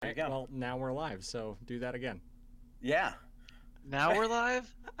you go. Well, now we're live, so do that again. Yeah. Now we're live?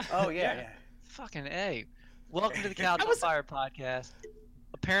 Oh, yeah. Fucking A. Welcome to the Couch on Fire podcast.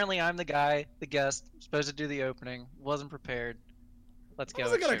 Apparently, I'm the guy, the guest, supposed to do the opening. Wasn't prepared. Let's go. I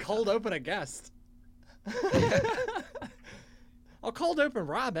wasn't It's gonna cold showtime. open a guest. I'll cold open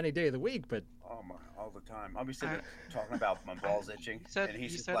Rob any day of the week, but Oh my, all the time. I'll be sitting there talking about my balls itching, You said, and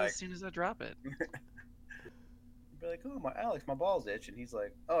he's just said like, as soon as I drop it. be like, "Oh my, Alex, my balls itch," and he's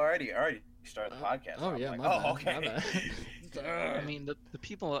like, "Oh, I already started the podcast." oh, I'm yeah, like, my bad, oh, okay. my bad. I mean, the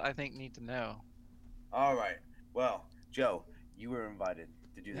people, I think, need to know. All right. Well, Joe, you were invited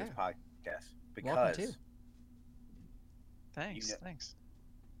to do this Yeah. podcast Welcome because to. Thanks, You know- thanks.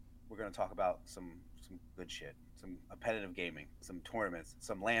 we're going to talk about some good shit, some competitive gaming, some tournaments,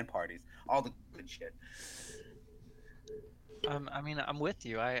 some LAN parties, all the good shit. I mean, I'm with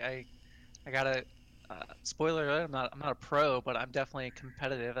you. I gotta. Spoiler alert, I'm not a pro, but I'm definitely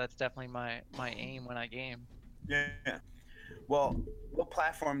competitive. That's definitely my aim when I game. Yeah. Well, what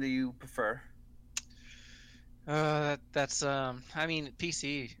platform do you prefer? That's I mean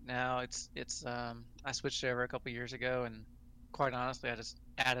PC now. It's I switched over a couple years ago, and quite honestly, I just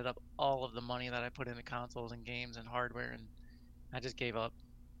added up all of the money that I put into consoles and games and hardware, and I just gave up.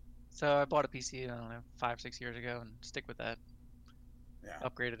 So I bought a PC, I don't know, 5-6 years ago, and stick with that. Yeah.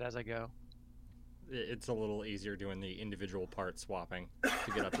 Upgrade it as I go. It's a little easier doing the individual part swapping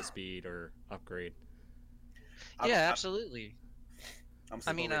to get up to speed or upgrade. Yeah, absolutely. I'm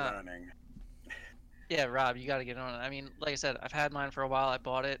I mean, slowly learning. Yeah, Rob, you got to get on it. I mean, like I said, I've had mine for a while. I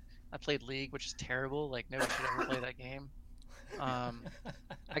bought it. I played League, which is terrible. Like nobody should ever play that game.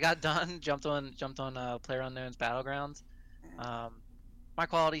 I got done, jumped on PlayerUnknown's Battlegrounds. My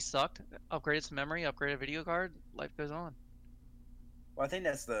quality sucked. Upgraded some memory, upgraded a video card. Life goes on. Well, I think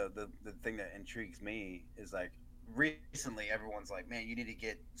that's the thing that intrigues me is like recently everyone's like, man, you need to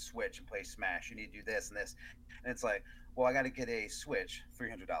get Switch and play Smash. You need to do this and this, and it's like, well, I got to get a Switch,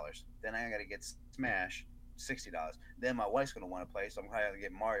 $300. Then I got to get Smash, $60. Then my wife's gonna want to play, so I'm gonna have to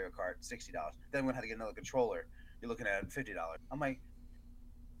get Mario Kart, $60. Then I'm gonna have to get another controller. You're looking at $50. I'm like,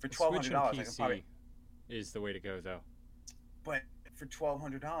 for Switch and $1,200, I can PC probably. is the way to go, though. But for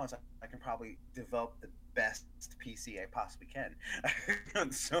 $1,200, I can probably develop the best PC I possibly can.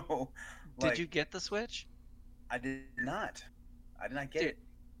 So, like, Did you get the Switch? I did not. I did not get Dude, it.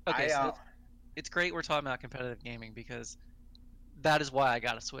 Okay, I, so it's great we're talking about competitive gaming because that is why I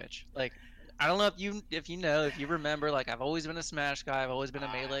got a Switch. Like, I don't know if you remember, like I've always been a Smash guy, I've always been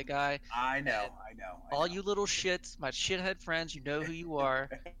a Melee guy. I know. All you little shits, my shithead friends, you know who you are.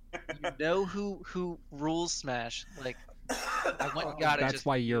 You know who rules Smash. Like, I went and got it. That's just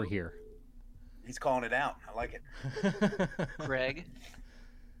why you're here. He's calling it out. I like it. Greg.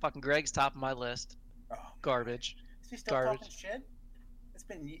 Fucking Greg's top of my list. Oh, Garbage. is he still Garbage. talking shit? It's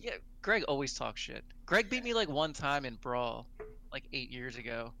been Yeah, Greg always talks shit. Greg beat me like one time in Brawl, like 8 years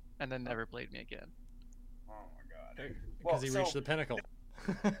ago, and then never played me again. Oh my god. Because he so- reached the pinnacle.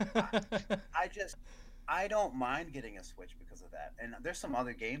 I don't mind getting a Switch because of that. And there's some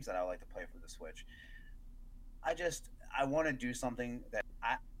other games that I like to play for the Switch. I want to do something that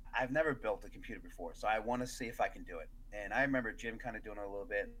I've never built a computer before, so I want to see if I can do it. And I remember Jim kind of doing it a little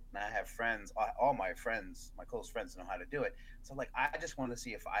bit, and I have friends, all my friends, my close friends know how to do it. So like, I just want to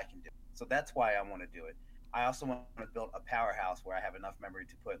see if I can do it. So that's why I want to do it. I also want to build a powerhouse where I have enough memory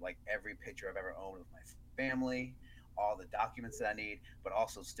to put like every picture I've ever owned of my family, all the documents that I need, but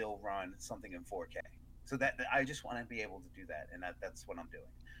also still run something in 4K. So that I just want to be able to do that, and that's what I'm doing.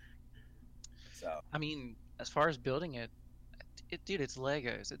 So I mean, as far as building it, dude, it's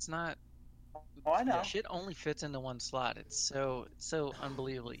Legos. It's not. oh, I know. Shit only fits into one slot. It's so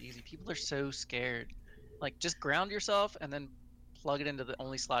unbelievably easy. People are so scared. Like, just ground yourself and then plug it into the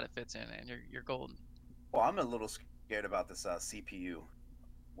only slot it fits in, and you're golden. Well, I'm a little scared about this CPU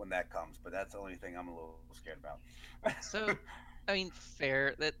when that comes, but that's the only thing I'm a little scared about. So, I mean,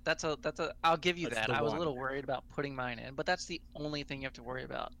 fair. That's a. I'll give you That's that. the I was a one. little worried about putting mine in, but that's the only thing you have to worry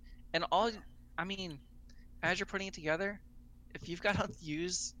about. And I mean, as you're putting it together, if you've got to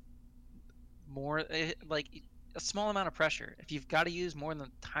use more, like a small amount of pressure, if you've got to use more than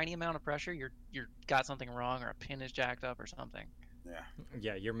a tiny amount of pressure, you're got something wrong, or a pin is jacked up or something. Yeah.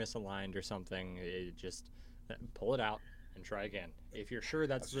 Yeah, you're misaligned or something. It just pull it out and try again. If you're sure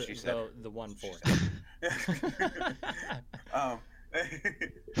that's That's what she said. the one for That's it. um, I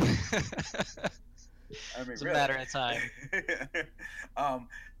mean, It's a really. matter of time.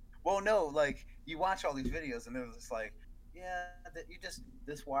 Well, no, like you watch all these videos and they're just like, yeah, that you just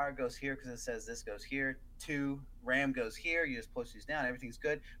this wire goes here because it says this goes here. Two RAM goes here. You just push these down. Everything's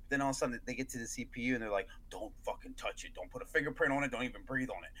good. But then all of a sudden they get to the CPU and they're like, "Don't fucking touch it. Don't put a fingerprint on it. Don't even breathe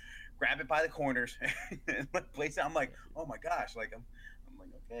on it. Grab it by the corners and place it." I'm like, "Oh my gosh!" Like I'm like,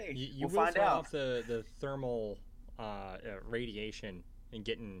 "Okay, You we'll will find throw out." off the thermal radiation and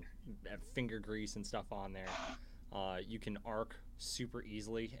getting finger grease and stuff on there. You can arc super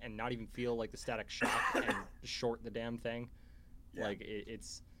easily and not even feel like the static shock and short the damn thing. Yeah. Like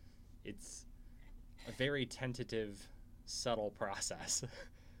it's a very tentative, subtle process.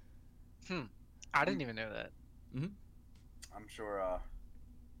 I didn't even know that. I'm sure.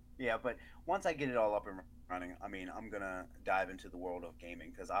 Yeah, but once I get it all up and running, I mean, I'm gonna dive into the world of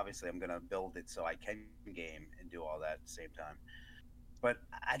gaming because obviously I'm gonna build it so I can game and do all that at the same time. But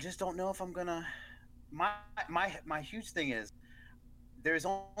I just don't know if I'm gonna. My huge thing is there's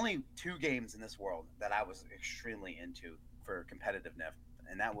only 2 games in this world that I was extremely into for competitiveness,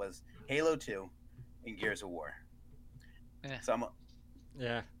 and that was Halo 2 and Gears of War. Yeah. So I'm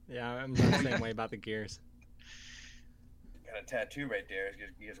Yeah, I'm the same way about the Gears. got a tattoo right there.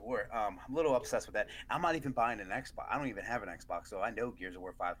 Gears of War. I'm a little obsessed with that. I'm not even buying an Xbox. I don't even have an Xbox, so I know Gears of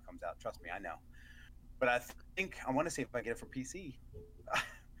War 5 comes out. Trust me, I know. But I think I want to see if I can get it for PC.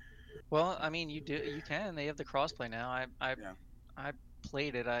 Well, I mean, you can. They have the crossplay now. I Yeah.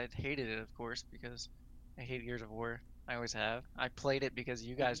 played it. I hated it, of course, because I hate Gears of War. I always have. I played it because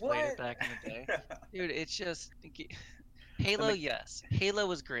you guys played it back in the day. Dude, it's just Halo, yes. Halo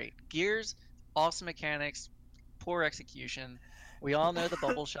was great. Gears, awesome mechanics, poor execution. We all know the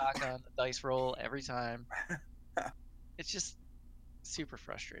bubble shotgun, the dice roll every time. It's just super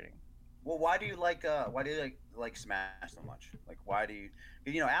frustrating. Well, why do you like Smash so much? Like, why do you?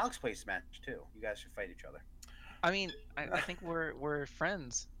 Alex plays Smash too. You guys should fight each other. I mean, I think we're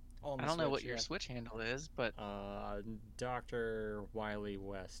friends. On the I don't know what Switch, your yeah. Switch handle is, but Dr. Wiley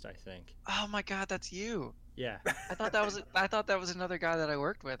West, I think. oh my God, that's you. Yeah. I thought that was another guy that I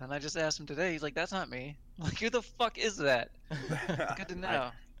worked with, and I just asked him today. He's like, "That's not me." I'm like, who the fuck is that? Good to know.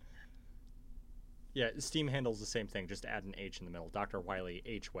 Yeah, Steam handles the same thing. Just add an H in the middle. Dr. Wiley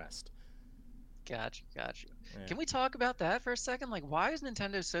H. West. Got you. Yeah. Can we talk about that for a second? Like, why is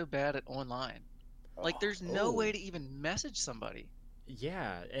Nintendo so bad at online? Like, there's no Oh. way to even message somebody.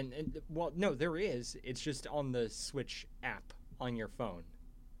 Yeah, and well, no, there is. It's just on the Switch app on your phone.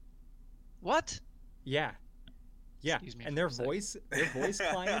 What? Yeah. Yeah, Excuse me and for their a second. voice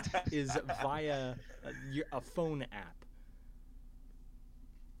client is via a phone app.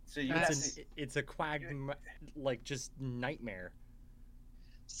 So you That's- have It's a like just nightmare.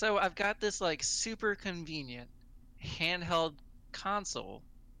 So I've got this like super convenient handheld console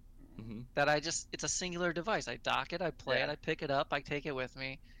Hmm. that it's a singular device. I dock it, I play it, Yeah. I pick it up, I take it with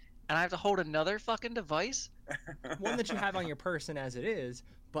me, and I have to hold another fucking device? One that you have on your person as it is,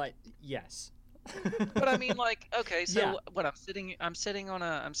 but yes. But I mean, like, okay, so Yeah. what? I'm sitting on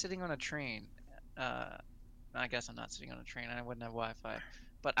a train. I guess I'm not sitting on a train. I wouldn't have Wi-Fi,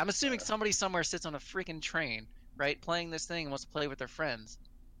 but I'm assuming somebody somewhere sits on a freaking train, right, playing this thing and wants to play with their friends,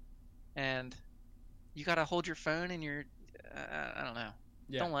 and you gotta hold your phone and I don't know.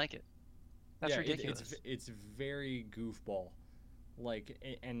 Yeah. Don't like it. That's Yeah, ridiculous. it's very goofball, like,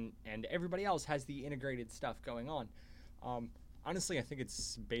 and everybody else has the integrated stuff going on. Honestly, I think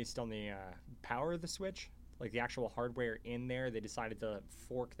it's based on the power of the Switch, like the actual hardware in there. They decided to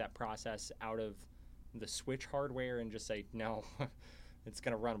fork that process out of the Switch hardware and just say no, it's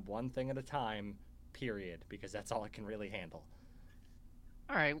gonna run one thing at a time, period, because that's all it can really handle.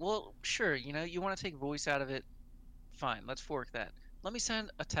 All right, well, sure. You want to take voice out of it, fine. Let's fork that. Let me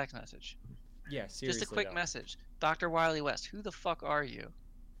send a text message. Yeah, seriously. Just a quick though. message. Dr. Wiley West, who the fuck are you?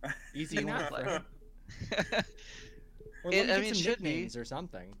 Easy Do you wanna enough, play? right? Or It- let me I get mean, it some should be. nicknames or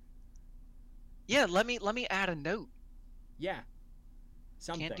something. Yeah, let me add a note. Yeah.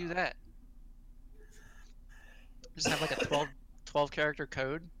 Something. Can't do that. Just have like a 12 character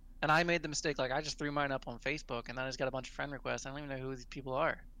code. And I made the mistake, like I just threw mine up on Facebook and then I just got a bunch of friend requests. I don't even know who these people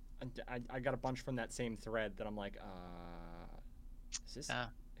are. And I got a bunch from that same thread that I'm like, is this? Yeah.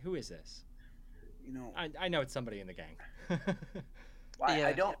 Who is this? I know it's somebody in the gang.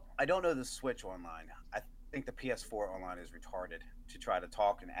 Yeah. I don't know the Switch online. I think the PS4 online is retarded to try to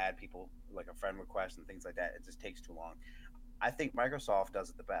talk and add people like a friend request and things like that. It just takes too long. I think Microsoft does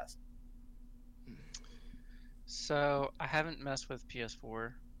it the best. So I haven't messed with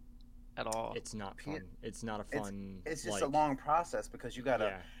PS4 at all. It's not fun. It's not a fun. It's just like, a long process because you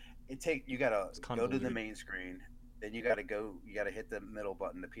gotta Yeah. you gotta It's go to the convoluted. main screen, then you gotta hit the middle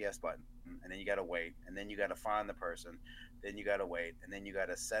button, the PS button, and then you gotta wait, and then you gotta find the person, then you gotta wait, and then you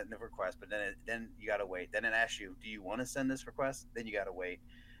gotta send the request, but then you gotta wait. Then it asks you, do you want to send this request? Then you gotta wait.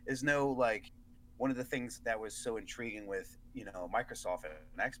 There's no like one of the things that was so intriguing with Microsoft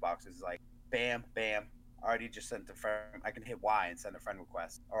and Xbox is like bam, bam. I already just sent a friend. I can hit Y and send a friend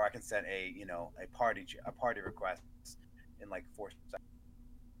request, or I can send a party request in like 4 seconds.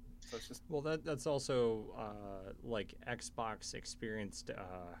 So it's just Well, that's also like Xbox experienced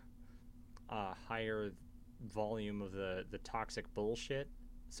a higher volume of the toxic bullshit,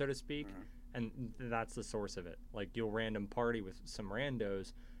 so to speak, and that's the source of it. Like you'll random party with some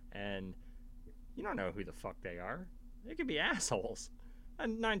randos, and you don't know who the fuck they are. They could be assholes,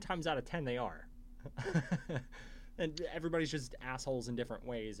 and 9 times out of 10 they are. And everybody's just assholes in different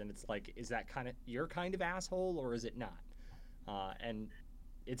ways, and it's like, is that kind of your kind of asshole, or is it not? And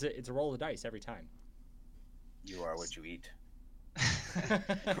it's a roll of the dice every time. you are what you eat.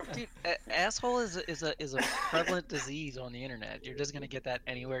 Dude, asshole is a prevalent disease on the internet. You're just gonna get that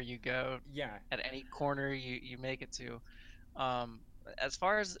anywhere you go. Yeah. At any corner you make it to. As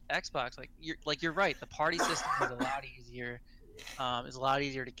far as Xbox, you're right. The party system is a lot easier. It's a lot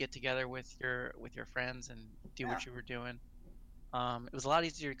easier to get together with your friends and do what you were doing. It was a lot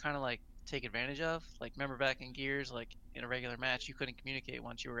easier to kind of like take advantage of. Like remember back in Gears, like in a regular match, you couldn't communicate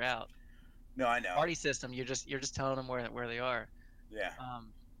once you were out. No, I know. Party system, you're just telling them where they are. Yeah.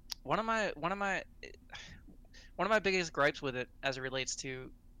 One of my biggest gripes with it, as it relates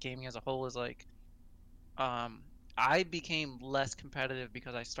to gaming as a whole, is like, I became less competitive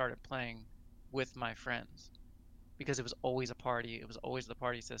because I started playing with my friends, because it was always a party. It was always the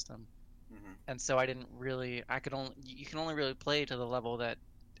party system, and so you can only really play to the level that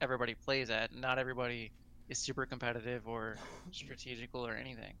everybody plays at. Not everybody is super competitive or strategical or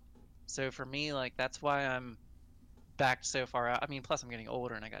anything. So for me, like that's why I'm backed so far out. I mean, plus I'm getting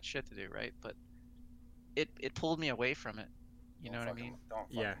older and I got shit to do, right? But it pulled me away from it. You know what I mean? Don't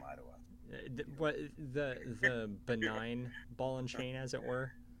fucking lie to us. What the benign ball and chain, as it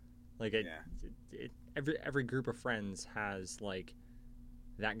were, like every group of friends has like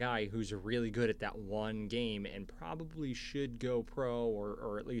that guy who's really good at that one game and probably should go pro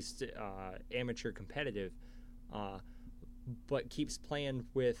or at least amateur competitive, but keeps playing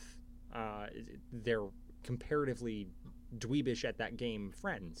with their comparatively dweebish at that game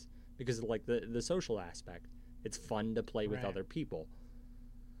friends because of like the social aspect. It's fun to play with other people.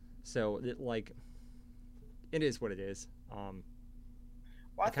 So it is what it is.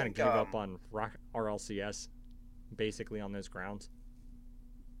 I kind of gave up on RLCS basically on those grounds.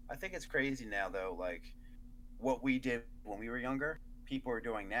 I think it's crazy now though, like what we did when we were younger, people are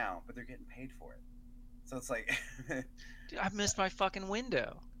doing now, but they're getting paid for it. So it's like Dude, I missed my fucking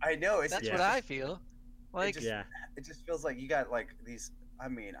window. I know That's what I feel. Like it just feels like you got like these. I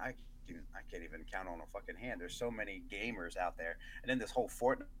mean, I can't even count on a fucking hand. There's so many gamers out there, and then this whole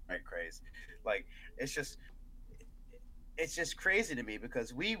Fortnite craze, like it's just crazy to me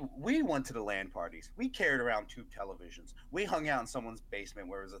because we went to the LAN parties. We carried around tube televisions. We hung out in someone's basement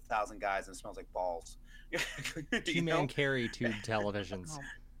where it was 1,000 guys and it smells like balls. Two-man carry tube televisions.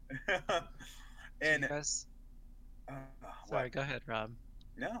 And sorry, go ahead, Rob.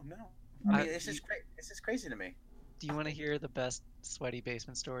 No. I mean, it's just crazy to me. Do you want to hear the best sweaty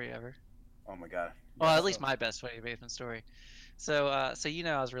basement story ever? Oh my god. Well, at least my best sweaty basement story. So I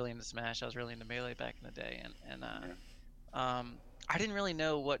was really into Smash. I was really into Melee back in the day, and I didn't really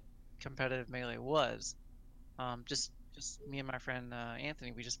know what competitive Melee was. Just me and my friend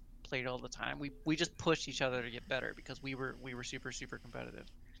Anthony, we just played all the time. We just pushed each other to get better because we were super competitive.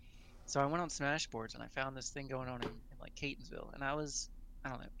 So I went on Smashboards and I found this thing going on in like Catonsville, and I was, I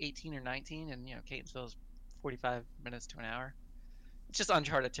don't know, 18 or 19, and Catonsville's 45 minutes to an hour. It's just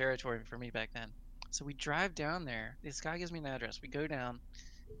uncharted territory for me back then. So we drive down there. This guy gives me an address. We go down,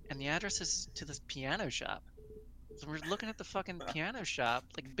 and the address is to this piano shop. So we're looking at the fucking piano shop,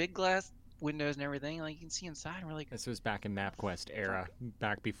 like big glass windows and everything, like you can see inside, and we're like, this was back in MapQuest era,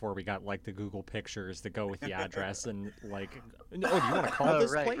 back before we got like the Google pictures that go with the address and like, oh, do you want to call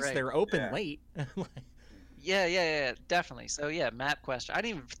this place? Right. They're open late. Yeah, definitely. So yeah, MapQuest. I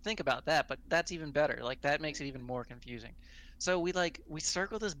didn't even think about that, but that's even better. Like that makes it even more confusing. So we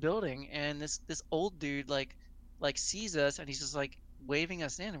circle this building, and this old dude like sees us, and he's just like waving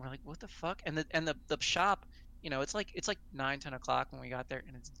us in, and we're like, what the fuck? And the shop, it's like 9-10 o'clock when we got there,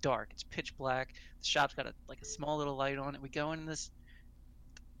 and it's dark. It's pitch black. The shop's got a small little light on it. We go in this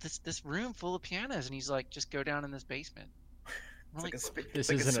room full of pianos, and he's like, just go down in this basement.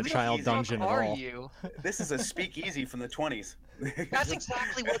 This isn't a child dungeon at all. You? This is a speakeasy from the 20s. That's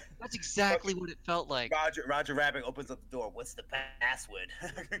exactly what it felt like. Roger Rabbit opens up the door. What's the password?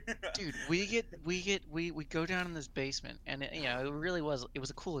 Dude, we go down in this basement, and it really was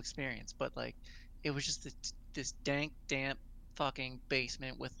a cool experience, but like, it was just this dank, damp, fucking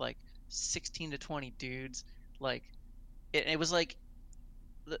basement with like 16 to 20 dudes. Like, it was like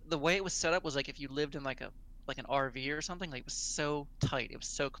the way it was set up was like if you lived in like an RV or something. Like, it was so tight, it was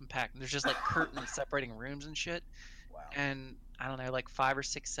so compact. And there's just like curtains separating rooms and shit. Wow. And I don't know, like 5 or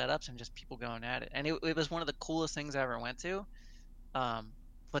 6 setups and just people going at it. And it was one of the coolest things I ever went to.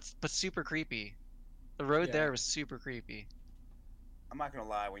 But super creepy. The road there was super creepy. I'm not gonna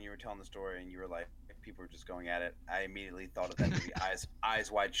lie, when you were telling the story and you were like, if people were just going at it, I immediately thought of that movie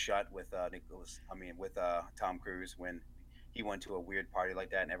Eyes Wide Shut with Tom Cruise, when he went to a weird party like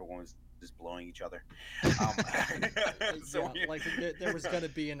that and everyone was just blowing each other. Like there was gonna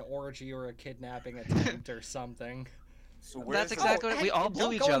be an orgy or a kidnapping attempt or something. So that's exactly what we all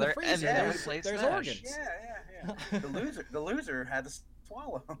blew each other, and there's organs. Yeah. The loser had to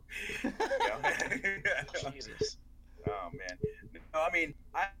swallow. Jesus. Oh man. No, I mean,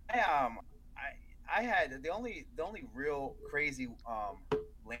 I had the only real crazy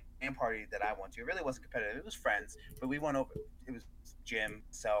LAN party that I went to. It really wasn't competitive. It was friends, but we went over. It was Jim,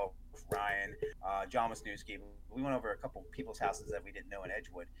 self, Ryan, John Wisniewski. We went over a couple people's houses that we didn't know in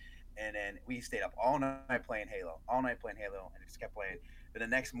Edgewood. And then we stayed up all night playing Halo, and it just kept playing. Then the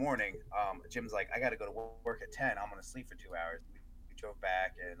next morning, Jim's like, I got to go to work at 10. I'm going to sleep for 2 hours. We drove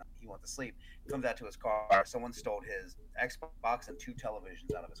back, and he went to sleep. He comes out to his car. Someone stole his Xbox and 2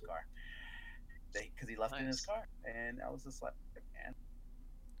 televisions out of his car. Because he left it in his car. And I was just like, man.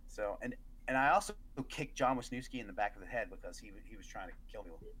 So, and I also kicked John Wisniewski in the back of the head because he was trying to kill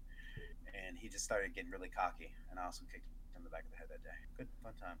me. And he just started getting really cocky. And I also kicked in the back of the head that day. Good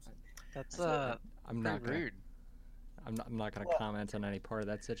fun times. That's I'm not rude. I'm not going to comment on any part of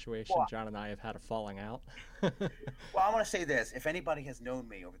that situation. John and I have had a falling out. Well, I want to say this: if anybody has known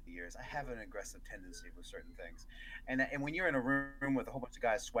me over the years, I have an aggressive tendency with certain things, and when you're in a room with a whole bunch of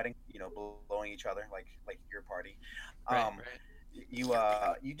guys sweating, blowing each other like your party, right.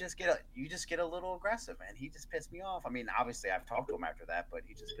 you just get a little aggressive, and he just pissed me off. I mean, obviously I've talked to him after that, but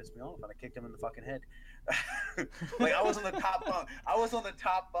he just pissed me off, and I kicked him in the fucking head. Like, I was on the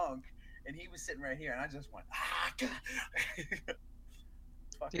top bunk, and he was sitting right here, and I just went,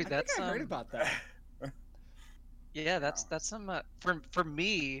 Dude, I heard about that. Yeah, that's some for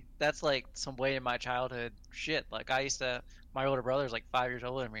me. That's like some way in my childhood shit. Like, my older brother's like 5 years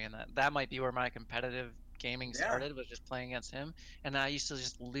older than me, and that might be where my competitive gaming started, was just playing against him. And I used to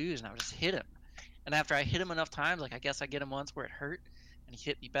just lose, and I would just hit him. And after I hit him enough times, like, I guess I get him once where it hurt, and he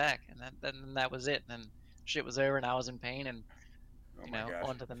hit me back, and then that was it. And then shit was over, and I was in pain, and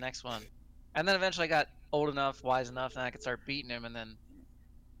on to the next one. And then eventually I got old enough, wise enough, and I could start beating him, and then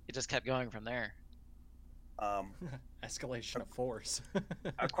it just kept going from there. Escalation of force.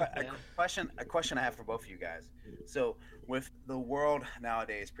 A question I have for both of you guys. So, with the world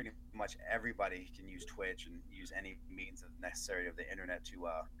nowadays, pretty much everybody can use Twitch and use any means necessary of the internet to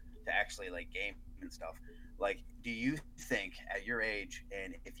actually like game and stuff. Like, do you think at your age,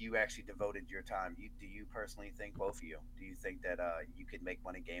 and if you actually devoted your time, do you personally think, both of you, do you think that you could make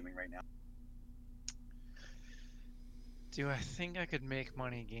money gaming right now? Do I think I could make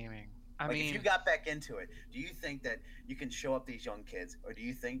money gaming? I mean, if you got back into it, do you think that you can show up these young kids, or do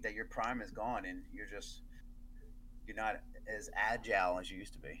you think that your prime is gone and you're not as agile as you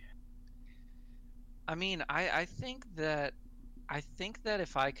used to be? I mean, I think that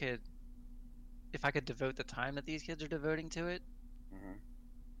if I could devote the time that these kids are devoting to it,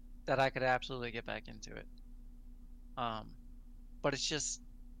 that I could absolutely get back into it. But it's just,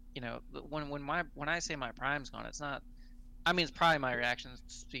 when I say my prime's gone, it's not. I mean, it's probably my reaction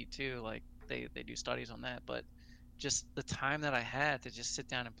speed too. Like, they do studies on that, but just the time that I had to just sit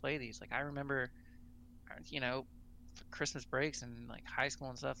down and play these. Like, I remember, for Christmas breaks and like high school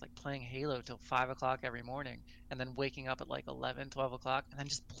and stuff, like playing Halo till 5 o'clock every morning, and then waking up at like 11, 12 o'clock, and then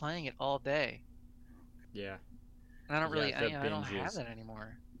just playing it all day. Yeah. And I don't really, I don't have that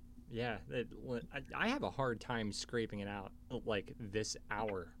anymore. Yeah, I have a hard time scraping it out like this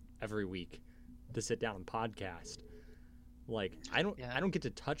hour every week to sit down and podcast. Like, I don't get to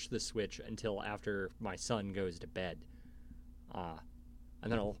touch the Switch until after my son goes to bed. And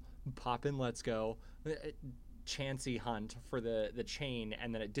then I'll pop in Let's Go, Chansey hunt for the chain,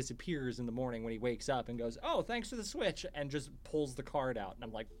 and then it disappears in the morning when he wakes up and goes, "Oh, thanks for the Switch," and just pulls the card out. And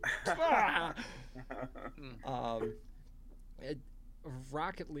I'm like, ah!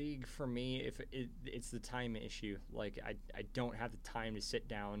 Rocket League, for me, it's the time issue. Like, I don't have the time to sit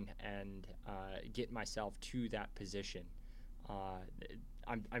down and get myself to that position. Uh,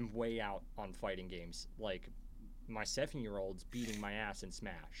 I'm way out on fighting games. Like my 7-year-old's beating my ass in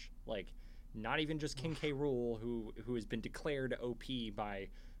Smash. Like not even just King K. Rool, who has been declared OP by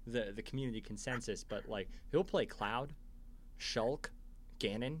the community consensus, but like he'll play Cloud, Shulk,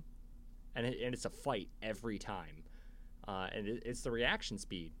 Ganon, and it's a fight every time. And it's the reaction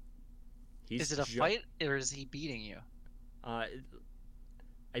speed. Is it a fight or is he beating you? I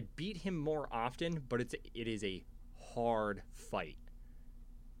beat him more often, but it is a hard fight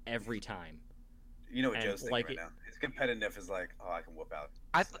every time. You know what Joe's thinking right now? His competitiveness is like, oh, I can whoop out.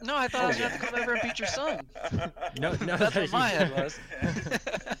 I thought I was going to come over and beat your son. No, that's what my head was.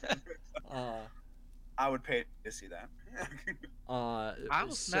 I would pay to see that. I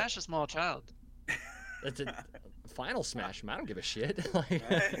will smash a small child. It's a final smash him. I don't give a shit. Like,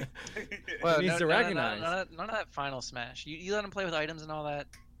 well, he needs to recognize. None of that final smash. You let him play with items and all that.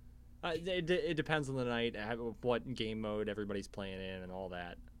 It depends on the night, what game mode everybody's playing in, and all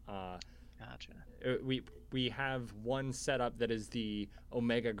that. Gotcha. We have one setup that is the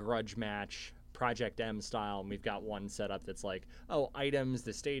Omega Grudge match, Project M style, and we've got one setup that's like, items,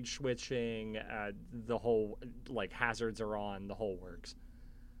 the stage switching, the whole, like, hazards are on, the whole works.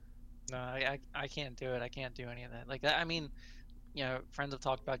 No, I can't do it. I can't do any of that. Like, I mean, friends have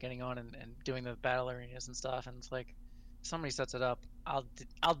talked about getting on and doing the battle arenas and stuff, and it's like, if somebody sets it up, I'll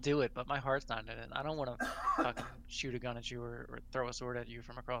do it, but my heart's not in it. I don't want to fucking shoot a gun at you or throw a sword at you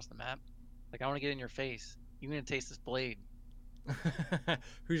from across the map. Like, I want to get in your face. You're gonna taste this blade.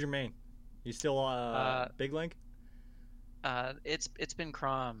 Who's your main? You still Big Link? It's been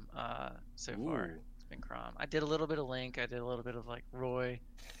Chrom so far. It's been Chrom. I did a little bit of Link. I did a little bit of like Roy.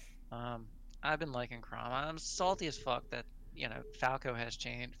 I've been liking Chrom. I'm salty as fuck that Falco has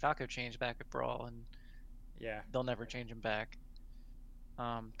changed. Falco changed back at Brawl, and yeah, they'll never change him back.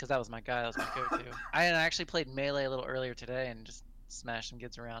 Because that was my guy. That was my go-to. I had actually played Melee a little earlier today and just smashed some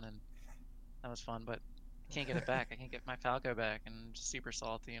kids around, and that was fun. But I can't get it back. I can't get my Falco back, and I'm just super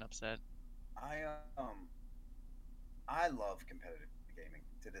salty and upset. I love competitive gaming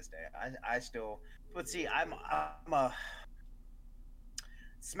to this day. I still, but see, I'm a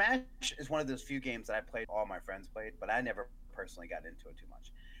Smash is one of those few games that I played. All my friends played, but I never personally got into it too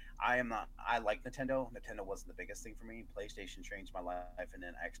much. I like Nintendo. Nintendo wasn't the biggest thing for me. PlayStation changed my life, and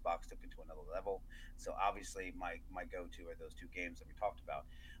then Xbox took it to another level. So obviously, my go-to are those two games that we talked about.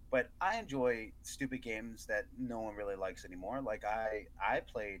 But I enjoy stupid games that no one really likes anymore. Like I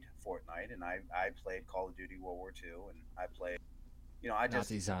played Fortnite, and I played Call of Duty World War II, and I played,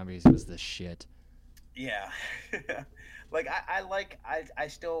 Nazi Zombies was the shit. Yeah, like I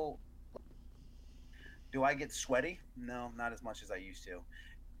still. Do I get sweaty? No, not as much as I used to.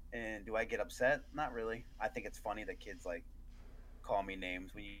 And do I get upset? Not really. I think it's funny that kids like call me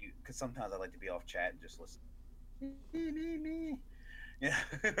names because sometimes I like to be off chat and just listen. Me. Yeah.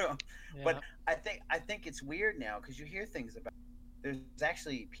 But I think it's weird now because you hear things about there's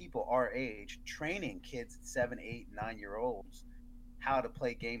actually people our age training kids at 7, 8, 9-year-olds how to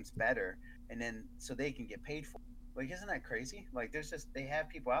play games better, and then so they can get paid for it. Like, isn't that crazy? Like, they have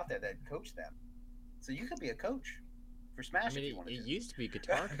people out there that coach them. So you could be a coach for Smash if you wanted to. It used to be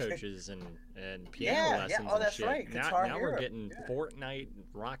guitar coaches and piano lessons. Yeah. Oh, that's and shit. right. Now we're getting Fortnite,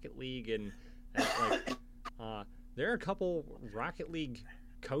 Rocket League, and like there are a couple Rocket League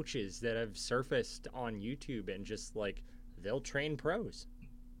coaches that have surfaced on YouTube and just like they'll train pros.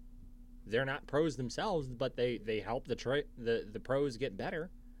 They're not pros themselves, but they help the pros get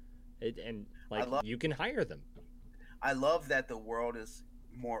better, you can hire them. I love that the world is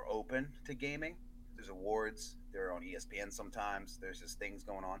more open to gaming. There's awards. They're on ESPN sometimes. There's just things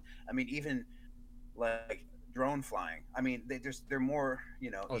going on. I mean, even like drone flying. I mean, they're more, Oh,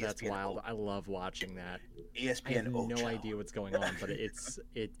 ESPN that's wild! I love watching that. ESPN. I have no idea what's going on, but it's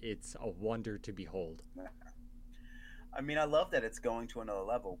a wonder to behold. I mean, I love that it's going to another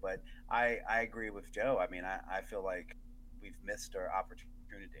level, but I agree with Joe. I mean, I feel like we've missed our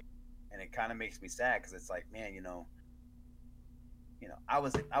opportunity, and it kind of makes me sad because it's like, man, I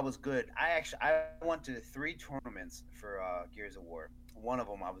was good. I went to 3 tournaments for Gears of War. One of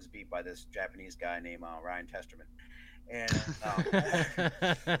them I was beat by this Japanese guy named Ryan Testerman, and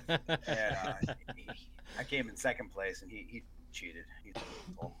I came in second place, and he cheated. He's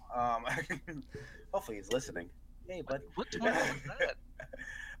hopefully he's listening. Hey, bud. What tournament was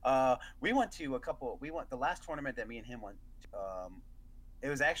that? We went to the last tournament that me and him went. It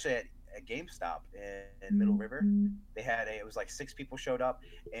was actually at GameStop in Middle River. They had it was like 6 people showed up,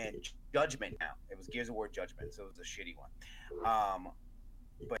 and Judgment. Now it was Gears of War Judgment, so it was a shitty one.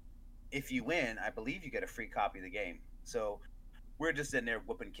 But if you win, I believe you get a free copy of the game. So we're just in there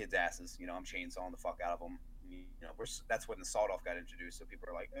whooping kids' asses. I'm chainsawing the fuck out of them. that's when the sawed off got introduced. So people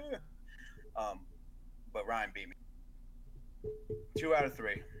are like, eh. But Ryan beat me 2 out of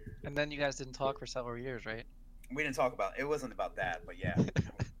 3. And then you guys didn't talk for several years, right? We didn't talk about it. Wasn't about that, but yeah.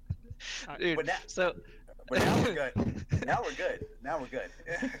 Dude, But now, so but now we're good. Now we're good.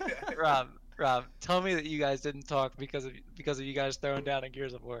 Rob, tell me that you guys didn't talk because of you guys throwing down in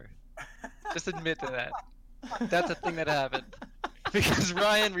Gears of War. Just admit to that. That's a thing that happened. Because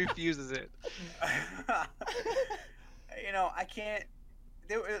Ryan refuses it. I can't.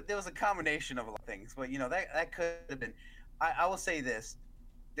 There was a combination of a lot of things, but that could have been. I will say this: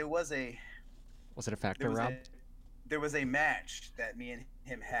 was it a factor, Rob? There was a match that me and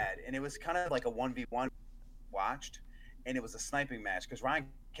him had, and it was kind of like a 1v1 watched, and it was a sniping match because Ryan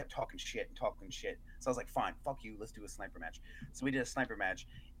kept talking shit. So I was like, fine, fuck you, let's do a sniper match. So we did a sniper match,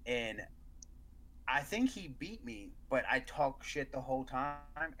 and I think he beat me, but I talked shit the whole time,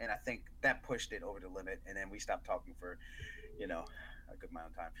 and I think that pushed it over the limit, and then we stopped talking for, a good amount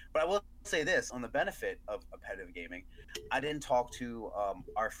of time. But I will say this, on the benefit of competitive gaming, I didn't talk to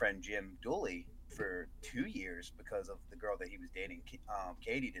our friend Jim Dooley for 2 years because of the girl that he was dating.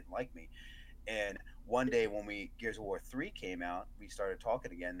 Katie didn't like me. And one day when Gears of War 3 came out, we started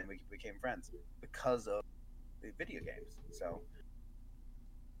talking again, and we became friends because of the video games. So,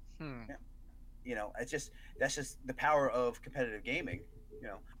 yeah. That's just the power of competitive gaming.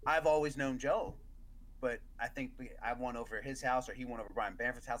 I've always known Joe, but I think I won over his house, or he went over Brian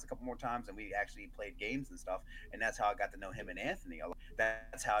Bamford's house a couple more times, and we actually played games and stuff. And that's how I got to know him and Anthony.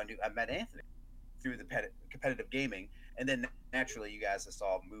 That's how I met Anthony, through the competitive gaming. And then naturally, you guys just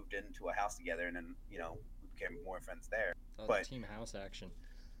all moved into a house together, and then we became more friends there. But team house action.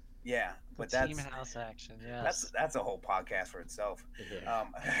 Yeah, but that's team house action. Yeah, that's a whole podcast for itself. Yeah.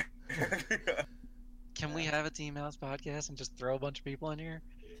 Can we have a Team House podcast and just throw a bunch of people in here?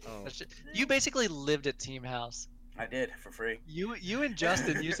 Oh. You basically lived at Team House. I did, for free. You and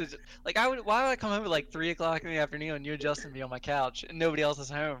Justin used to why would I come home at like 3 o'clock in the afternoon and you and Justin be on my couch and nobody else is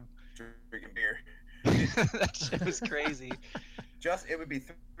home? Drinking beer. That shit was crazy. It would be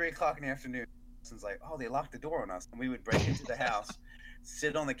 3 o'clock in the afternoon. Justin's like, oh, they locked the door on us, and we would break into the house,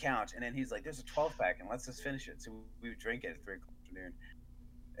 sit on the couch, and then he's like, there's a 12-pack, and let's just finish it. So we would drink it at 3 o'clock in the afternoon.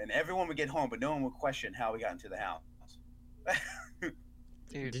 And everyone would get home, but no one would question how we got into the house.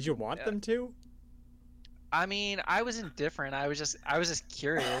 Dude, did you want them to? I mean, I was indifferent. I was just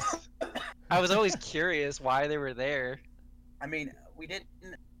curious. I was always curious why they were there. I mean, we didn't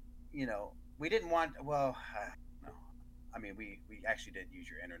want. Well, no. I mean, we actually did use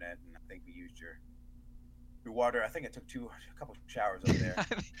your internet, and I think we used your water. I think it took a couple showers over there.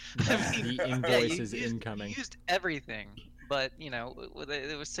 The invoice is incoming. You used everything, but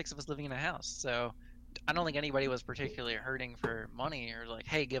there was 6 of us living in a house, so I don't think anybody was particularly hurting for money or like,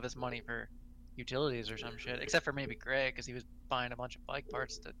 hey, give us money for utilities or some shit, except for maybe Greg, because he was buying a bunch of bike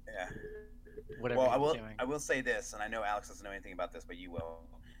parts to whatever he was doing. I will say this, and I know Alex doesn't know anything about this, but you will.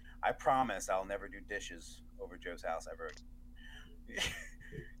 I promise I'll never do dishes over Joe's house ever.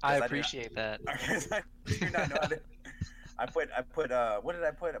 I appreciate that. I do not know how to. I put what did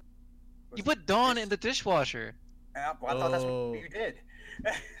I put? You put Dawn in the dishwasher. I thought that's what you did.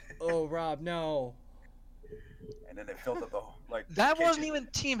 Oh, Rob, no. And then it filled up the whole, that kitchen. Wasn't even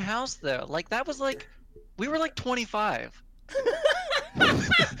Team House though. Like that was like we were like 25.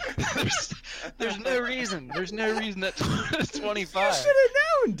 there's no reason. There's no reason that 25. You should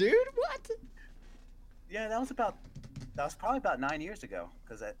have known, dude. What? Yeah, that was probably about 9 years ago.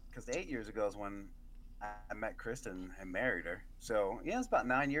 Because 8 years ago is when I met Kristen and married her. So yeah, it's about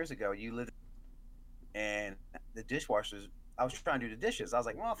 9 years ago. You lived, and the dishwashers. I was trying to do the dishes. I was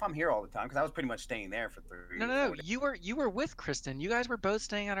like, well, if I'm here all the time, because I was pretty much staying there for 3 years. No. You were with Kristen. You guys were both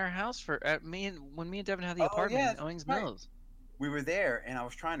staying at our house for when me and Devin had the apartment in Owings Mills. We were there, and I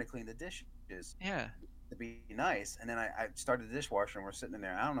was trying to clean the dishes. Yeah. To be nice, and then I started the dishwasher, and we're sitting in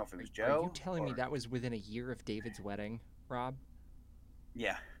there. I don't know if it was Joe. Are you telling me that was within a year of David's wedding, Rob?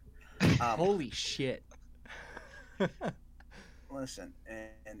 Yeah. Holy shit. Listen,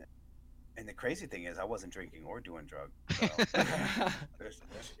 and the crazy thing is, I wasn't drinking or doing drugs. So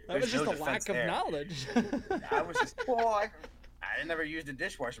that was just a lack of knowledge. I was just I never used a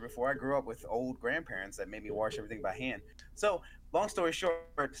dishwasher before. I grew up with old grandparents that made me wash everything by hand. So, long story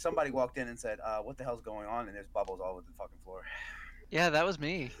short, somebody walked in and said, what the hell's going on? And there's bubbles all over the fucking floor. Yeah, that was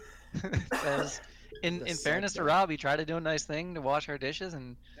me. In fairness to Rob, he tried to do a nice thing to wash our dishes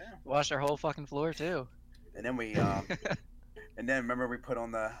and wash our whole fucking floor too. And then we, and then remember we put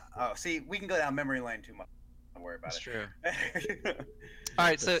on the. Oh, see, we can go down memory lane too much. Don't worry about That's it. That's true. All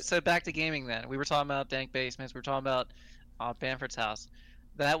right, so back to gaming then. We were talking about dank basements. We were talking about Bamford's house.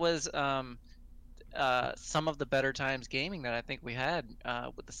 That was some of the better times gaming that I think we had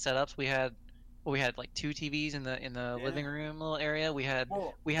with the setups we had. Well, we had like two TVs in the Yeah. living room little area.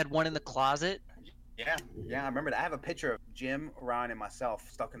 Well, We had one in the closet. yeah, I remember that. I have a picture of Jim, Ron, and myself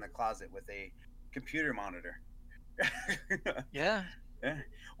stuck in the closet with a computer monitor. Yeah. Yeah.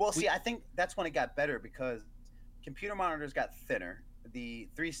 Well, see, I think that's when it got better because computer monitors got thinner. The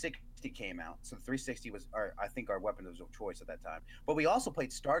 360 came out, so the 360 was, I think, our weapon of choice at that time. But we also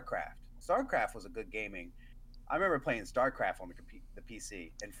played StarCraft. StarCraft was a good gaming. I remember playing StarCraft on the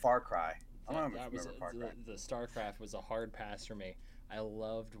PC and Far Cry. I don't know if you remember Far Cry. The StarCraft was a hard pass for me. I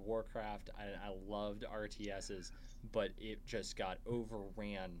loved Warcraft. I loved RTSs, but it just got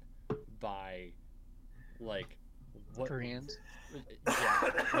overran by like what Koreans.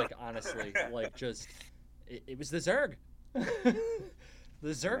 Yeah, like honestly, like just it was the Zerg. The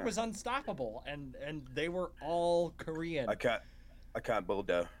Zerg was unstoppable, and they were all Korean. I can't build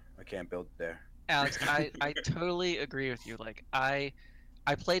there. I can't build there. Alex, I totally agree with you. Like I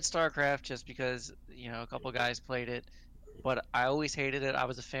played StarCraft just because, a couple guys played it, but I always hated it. I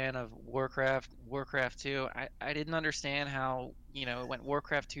was a fan of Warcraft, Warcraft 2. I didn't understand how, it went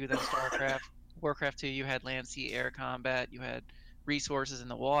Warcraft 2 then StarCraft. Warcraft 2 you had land, sea, air combat, you had resources in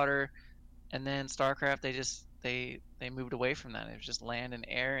the water, and then StarCraft they moved away from that. It was just land and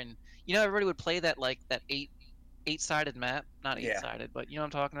air, and everybody would play that like that eight-sided map, not eight-sided, but you know what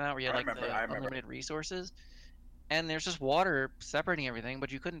I'm talking about, where you had the unlimited resources, and there's just water separating everything,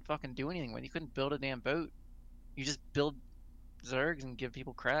 but you couldn't fucking do anything with it. You couldn't build a damn boat. You just build Zergs and give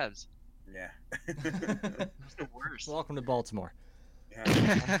people crabs. Yeah. It's the worst. Welcome to Baltimore.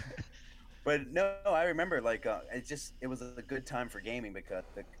 Yeah. But no, I remember like it was a good time for gaming because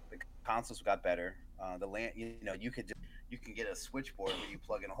the consoles got better. The land, you can get a switchboard where you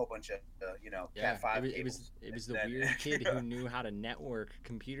plug in a whole bunch of Cat 5 cables. It was the weird kid who knew how to network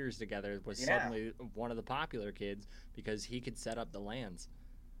computers together was suddenly one of the popular kids because he could set up the LANs.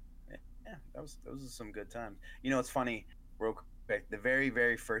 Yeah, those are some good times. It's funny, real quick. The very,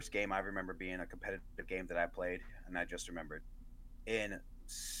 very first game I remember being a competitive game that I played, and I just remembered, in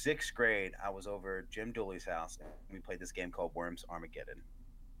 6th grade, I was over at Jim Dooley's house, and we played this game called Worms Armageddon.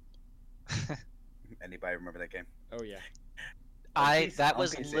 Anybody remember that game? Oh yeah. That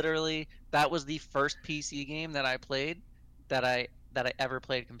was the first PC game that I played that I ever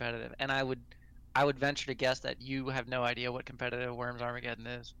played competitive, and I would venture to guess that you have no idea what competitive Worms Armageddon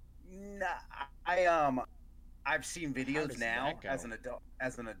is. Nah, I've seen videos now as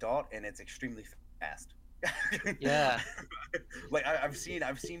an adult, and it's extremely fast. Yeah. Like I've seen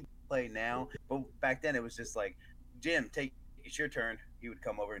play now, but back then it was just like, Jim, it's your turn. He would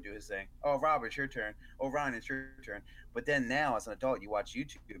come over and do his thing. Oh, Robert, it's your turn. Oh, Ryan, it's your turn. But then now, as an adult, you watch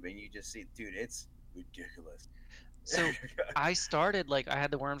YouTube and you just see, dude, it's ridiculous. So I started, I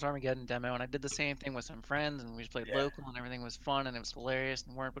had the Worms Armageddon demo, and I did the same thing with some friends, and we just played local, and everything was fun, and it was hilarious,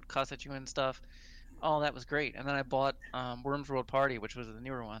 and Worms would cuss at you and stuff. All that was great. And then I bought Worms World Party, which was the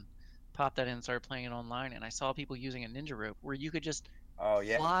newer one. Popped that in and started playing it online, and I saw people using a ninja rope where you could just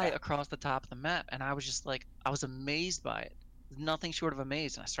fly across the top of the map, and I was just I was amazed by it. Nothing short of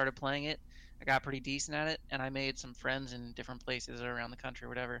amazed. And I started playing it. I got pretty decent at it, and I made some friends in different places around the country or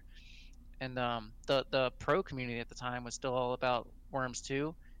whatever. And the pro community at the time was still all about Worms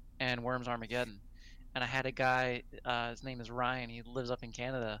 2 and Worms Armageddon. And I had a guy, his name is Ryan, he lives up in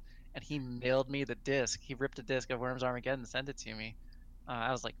Canada, and he mailed me the disc. He ripped a disc of Worms Armageddon and sent it to me.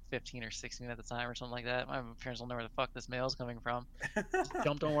 I was like 15 or 16 at the time or something like that. My parents will know where the fuck this mail's coming from.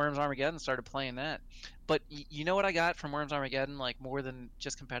 Jumped on Worms Armageddon and started playing that. But you know what I got from Worms Armageddon, more than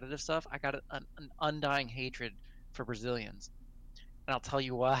just competitive stuff? I got an undying hatred for Brazilians. And I'll tell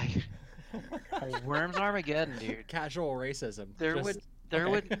you why. Worms Armageddon, dude. Casual racism.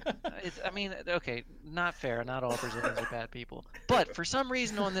 Not fair. Not all Brazilians are bad people. But for some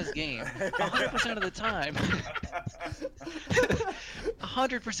reason on this game, 100% of the time,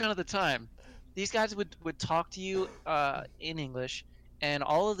 100% of the time, these guys would talk to you in English, and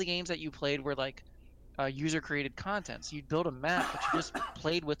all of the games that you played were user-created content. So you'd build a map, but you just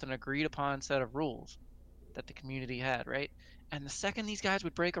played with an agreed-upon set of rules that the community had, right? And the second these guys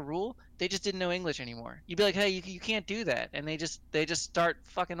would break a rule, they just didn't know English anymore. You'd be like, hey, you can't do that. And they just start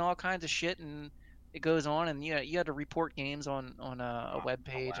fucking all kinds of shit, and it goes on. And you had to report games on a web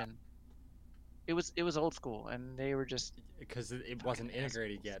page, and it was old school. And they were just because it wasn't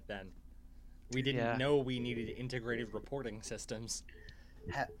integrated yet. Then we didn't know we needed integrated reporting systems.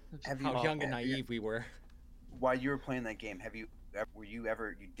 How young and naive we were. While you were playing that game, you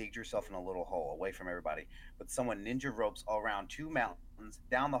digged yourself in a little hole away from everybody, but someone ninja ropes all around 2 mountains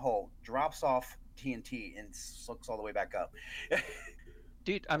down the hole, drops off TNT and looks all the way back up?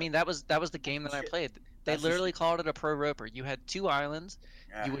 Dude, I mean that was the game that I Shit. played. They That's the literally shit. called it a pro roper. You had two islands.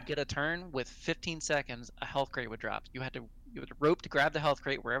 You Yeah. would get a turn with 15 seconds. A health crate would drop. You had to rope to grab the health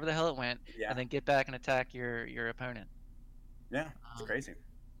crate wherever the hell it went, Yeah. and then get back and attack your opponent. Yeah. It's Um, crazy.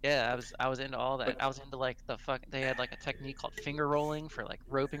 yeah, I was into all that. But I was into like the fuck. They had like a technique called finger rolling for like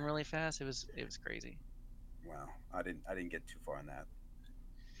roping really fast. It was crazy. wow, I didn't get too far on that.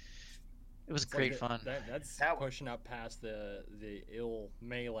 It was It's like great fun. that's That pushing up past the ill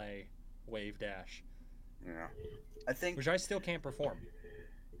melee wave dash, Yeah. I think which I still can't perform.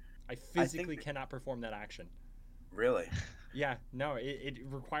 I physically cannot perform that action. really. Yeah, no, it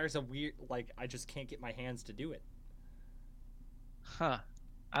requires a weird, like, I just can't get my hands to do it. Huh.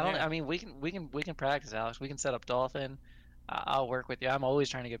 I don't. Yeah. I mean, we can practice, Alex. We can set up Dolphin. I'll work with you. I'm always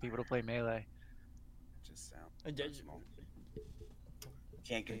trying to get people to play melee. Just sound Uh, d- personal. You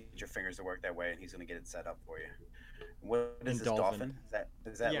can't get your fingers to work that way, and he's gonna get it set up for you. What is And this Dolphin. dolphin?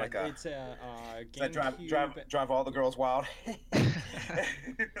 Is that yeah, like a it's a does that GameCube. drive all the girls wild?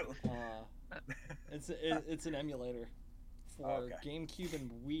 It's an emulator for Okay. GameCube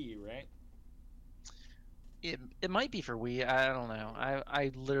and Wii, right? It might be for Wii. I don't know.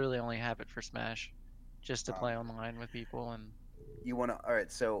 I literally only have it for Smash, just to play online with people and. You want to? All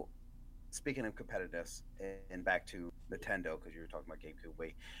right. So, speaking of competitiveness, and back to Nintendo because you were talking about GameCube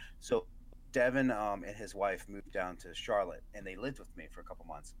Wii. So, Devin and his wife moved down to Charlotte, and they lived with me for a couple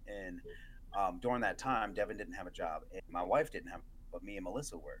months. And during that time, Devin didn't have a job, and my wife didn't have, but me and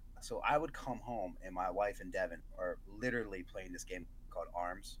Melissa were. So I would come home, and my wife and Devin are literally playing this game called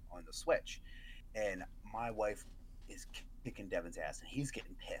Arms on the Switch, and my wife is kicking Devin's ass, and he's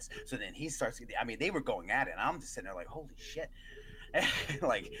getting pissed. So then he starts. I mean, they were going at it, and I'm just sitting there like, holy shit.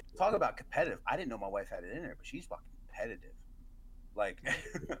 Like, talk about competitive. I didn't know my wife had it in her, but she's fucking competitive. Like,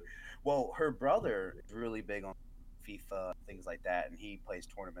 well, her brother is really big on FIFA, things like that, and he plays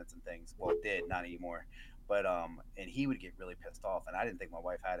tournaments and things. Well, did not anymore, but and he would get really pissed off. And I didn't think my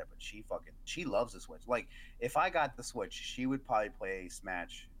wife had it, but she loves the Switch. Like, if I got the Switch, she would probably play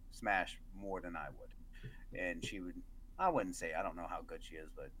Smash more than I would, and she would. I wouldn't say I don't know how good she is,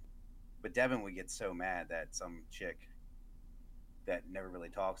 but Devin would get so mad that some chick that never really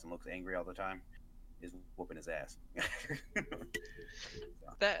talks and looks angry all the time is whooping his ass.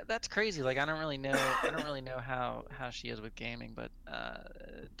 That's crazy. Like I don't really know how she is with gaming, but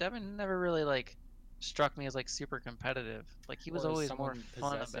Devin never really like struck me as like super competitive. Like he was Or always more someone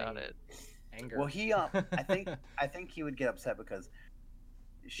fun possessing about it. Anger. Well, I think he would get upset because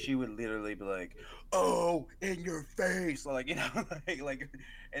she would literally be like, "Oh, in your face," like like,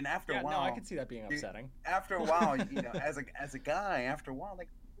 and after yeah, a while, no, I can see that being upsetting. after a while, as a guy, after a while, like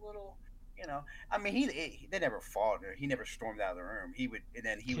little, I mean, they never fought or he never stormed out of the room. He would, and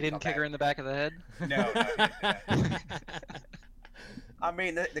then he He would didn't come kick back. her in the back of the head. No, he didn't do that. I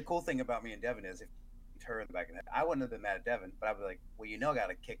mean, the cool thing about me and Devin is if he her in the back of the head, I wouldn't have been mad at Devin, but I'd be like, well, I got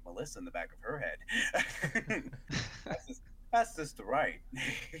to kick Melissa in the back of her head. That's just the right.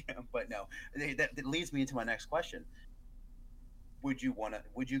 But no, that leads me into my next question. Would you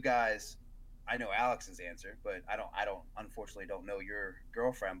guys? I know Alex's answer, but unfortunately don't know your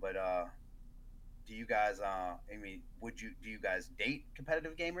girlfriend. But do you guys? Do you guys date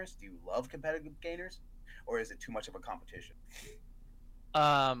competitive gamers? Do you love competitive gamers, or is it too much of a competition?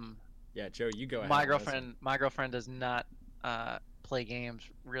 Um, Yeah, Joe, you go ahead. my girlfriend does not play games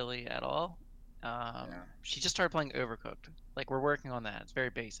really at all. Yeah. She just started playing Overcooked. Like we're working on that. It's very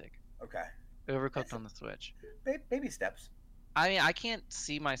basic. Okay, Overcooked on the Switch. baby steps. I mean, I can't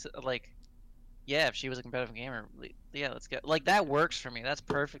see myself like, yeah, if she was a competitive gamer, yeah, let's get like that works for me. That's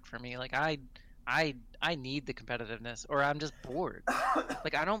perfect for me. Like I need the competitiveness, or I'm just bored.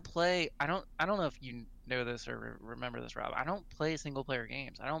 Like I don't play. I don't know if you know this or remember this, Rob. I don't play single player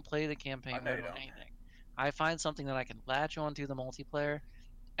games. I don't play the campaign I know mode you or don't. anything. I find something that I can latch onto the multiplayer,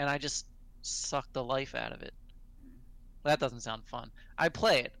 and I just suck the life out of it. That doesn't sound fun. I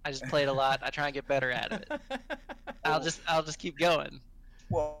play it. I just play it a lot. I try and get better out of it. I'll just keep going.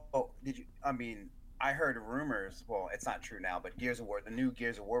 Well, did you? I mean, I heard rumors. Well, it's not true now, but the new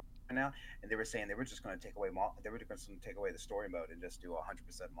Gears of War right now, and they were saying they were just going to take away the story mode and just do 100%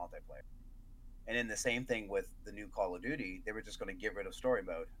 multiplayer. And then the same thing with the new Call of Duty, they were just going to get rid of story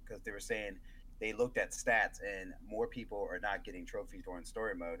mode because they were saying they looked at stats and more people are not getting trophies during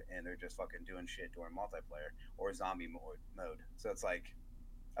story mode and they're just fucking doing shit during multiplayer or zombie mode. So it's like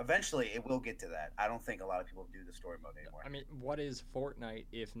eventually it will get to that. I don't think a lot of people do the story mode anymore. I mean, what is Fortnite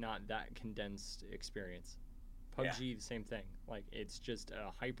if not that condensed experience? PUBG, the same thing. Like, it's just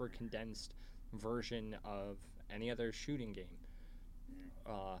a hyper condensed version of any other shooting game.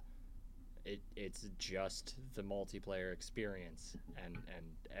 it's just the multiplayer experience, and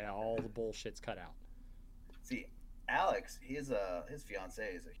all the bullshit's cut out. See, Alex, his fiance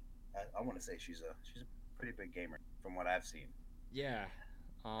is I want to say she's a pretty big gamer from what I've seen. Yeah.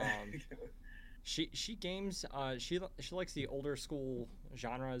 She games. She likes the older school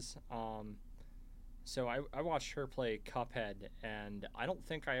genres. So I watched her play Cuphead, and I don't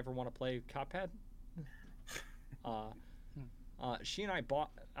think I ever want to play Cuphead. She and I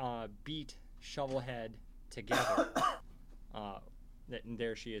beat Shovelhead together. And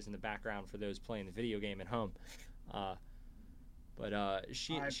there she is in the background for those playing the video game at home. But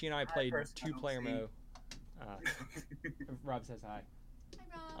she and I played 2-player mode. Rob says hi.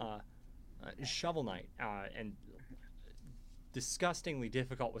 Hi, Rob. Shovel Knight, and disgustingly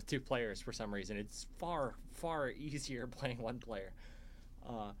difficult with 2 players for some reason. It's far easier playing 1 player.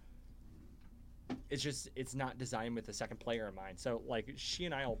 It's not designed with the second player in mind. So like she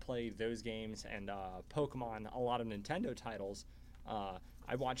and I will play those games and Pokemon, a lot of Nintendo titles.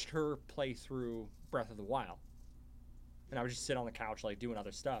 I watched her play through Breath of the Wild, and I would just sit on the couch like doing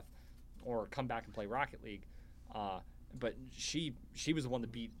other stuff, or come back and play Rocket League. But she was the one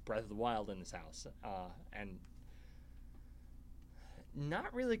that beat Breath of the Wild in this house, and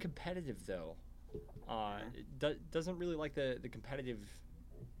not really competitive though. Doesn't really like the competitive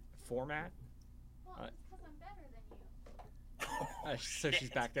format. Well, it's because I'm better than you. So she's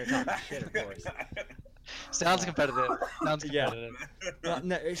back there talking shit, of course. Sounds competitive. Sounds Yeah. competitive.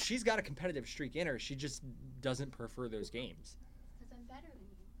 No, she's got a competitive streak in her. She just doesn't prefer those games. Because I'm better than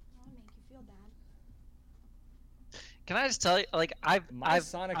you. I want to make you feel bad. Can I just tell you, like I've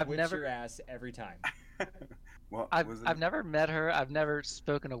Sonic I've whips never your ass every time. What was it? I've never met her. I've never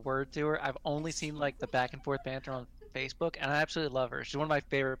spoken a word to her. I've only seen like the back and forth banter on Facebook, and I absolutely love her. She's one of my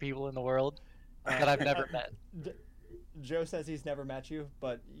favorite people in the world that I've never met. Joe says he's never met you,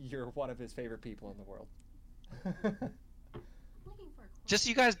 but you're one of his favorite people in the world. I'm looking for a Just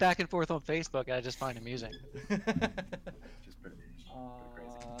you guys back and forth on Facebook, I just find amusing. Just pretty crazy.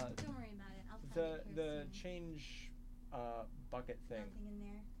 Don't worry about it. I'll find it here The soon. change bucket thing. Nothing in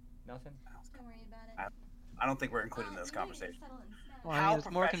there. Nothing? Don't worry about it. I don't think we're including Well, this we need to conversation. settle it instead. Well, I How mean, it's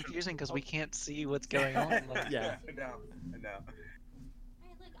more professional. confusing because we can't see what's going on. Like, Yeah. I know.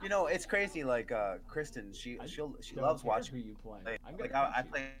 Hey, look, You I'll know, find it's it. crazy. Like Kristen, she Don't loves care watching. who you play. I'm Like gonna I punch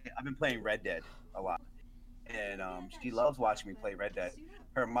play. I've been playing Red Dead a lot, and she loves watching me play Red Dead.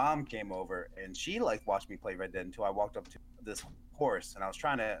 Her mom came over, and she liked watching me play Red Dead until I walked up to this horse, and I was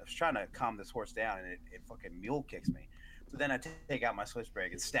trying to calm this horse down, and it fucking mule kicks me. So then I take out my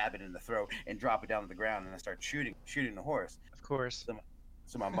switchblade and stab it in the throat and drop it down to the ground, and I start shooting the horse. of course.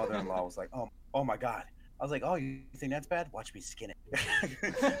 So my mother-in-law was like, "Oh my god." I was like, "Oh, you think that's bad? Watch me skin it."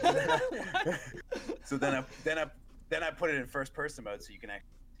 So then I put it in first person mode so you can actually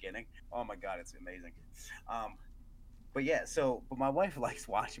skin it. Oh my god, it's amazing. But yeah, but my wife likes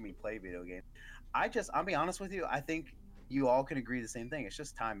watching me play video games. I'll be honest with you, I think you all can agree the same thing. It's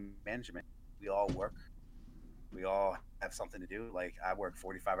just time management. We all work. We all have something to do. Like I work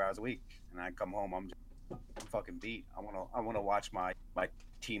 45 hours a week, and I come home, I'm fucking beat. I want to watch my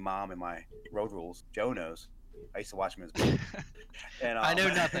Team Mom and my Road Rules. Joe knows. I used to watch him as a kid. And, I know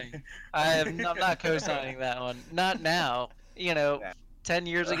nothing. I'm not co-signing that one. Not now. You know, Yeah. 10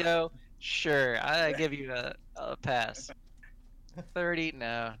 years ago, sure, I give you a pass. 30,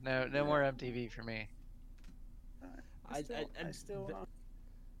 no more MTV for me.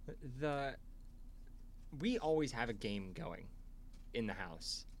 We always have a game going in the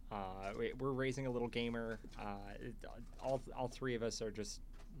house. We're raising a little gamer. All 3 of us are just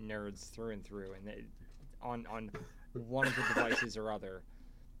nerds through and through, and on one of the devices or other,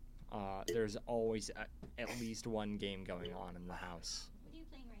 there's always at least one game going on in the house. What are you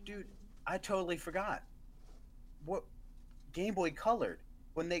playing right Dude, now? I totally forgot. What Game Boy Colored?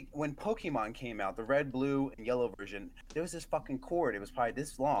 When Pokemon came out, the red, blue, and yellow version, there was this fucking cord. It was probably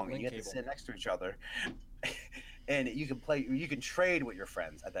this long, and Link you had to cable. sit next to each other. And you could trade with your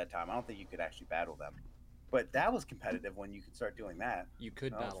friends at that time. I don't think you could actually battle them, but that was competitive when you could start doing that. You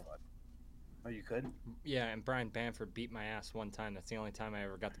could That was battle. fun. Oh, you could. Yeah, and Brian Bamford beat my ass one time. That's the only time I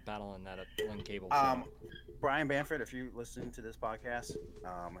ever got to battle in that link cable. Brian Bamford, if you listen to this podcast,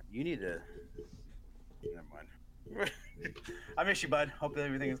 you need to. Never mind. I miss you, bud. Hope that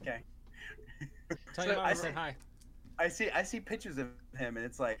everything is okay. Tell your mom I I said see- hi. I see pictures of him, and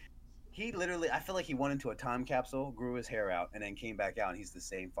it's like he literally. I feel like he went into a time capsule, grew his hair out, and then came back out, and he's the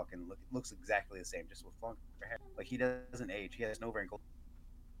same fucking looks exactly the same, just with longer hair. Like he doesn't age. He has no wrinkles.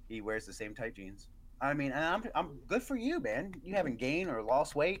 He wears the same type jeans. I mean, and I'm good for you, man. You haven't gained or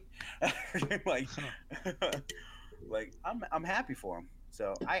lost weight. like, like I'm happy for him.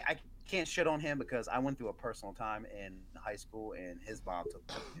 So I can't shit on him because I went through a personal time in high school, and his mom took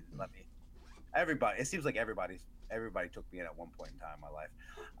me and let me. Everybody, it seems like everybody took me in at one point in time in my life,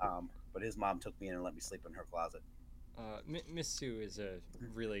 but his mom took me in and let me sleep in her closet. Miss Sue is a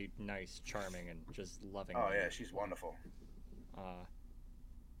really nice, charming, and just loving. Oh lady. yeah, she's wonderful. A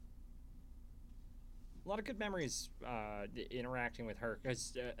lot of good memories interacting with her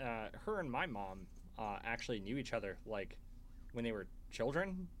because her and my mom actually knew each other like when they were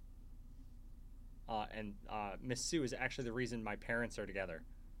children. And Miss Sue is actually the reason my parents are together.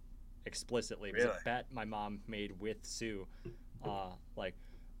 Explicitly, it was Really? a bet my mom made with Sue, like,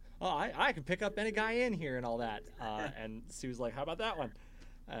 oh, I can pick up any guy in here and all that. And Sue was like, how about that one?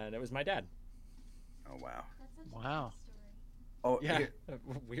 And it was my dad. Oh wow. That's such a Wow. cute story. Oh Yeah, here-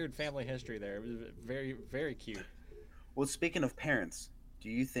 weird family history there. It was very, very cute. Well, speaking of parents, do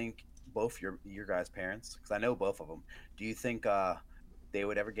you think both your guys' parents? Because I know both of them. Do you think they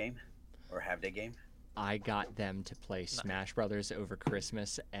would ever game, or have they game? I got them to play Smash Brothers over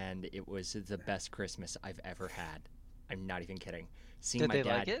Christmas, and it was the best Christmas I've ever had. I'm not even kidding. Seeing Did my they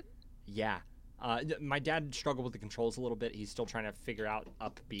dad, like it? yeah. My dad struggled with the controls a little bit. He's still trying to figure out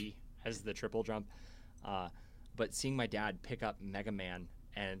up B as the triple jump. But seeing my dad pick up Mega Man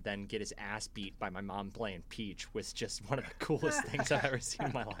and then get his ass beat by my mom playing Peach was just one of the coolest things I've ever seen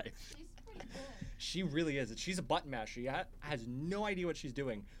in my life. She's pretty good. She really is. She's a button masher. She has no idea what she's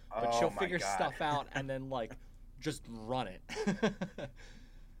doing, but Oh she'll my figure God. stuff out and then like just run it.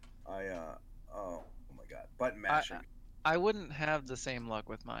 Oh my god, button mashing. I wouldn't have the same luck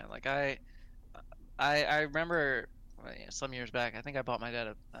with mine. Like I remember some years back. I think I bought my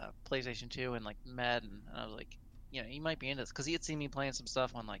dad a PlayStation 2 and like Madden, and I was like, you might be into this because he had seen me playing some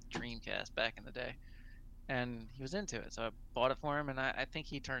stuff on like Dreamcast back in the day, and he was into it. So I bought it for him, and I think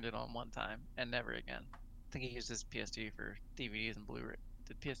he turned it on one time and never again. I think he used his PS2 for DVDs and Blu-ray.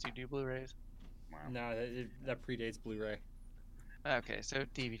 Did PS2 do Blu-rays? Wow. No, that predates Blu-ray. Okay, so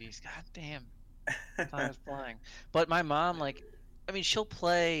DVDs. God damn. Time is flying. But my mom, like, I mean, she'll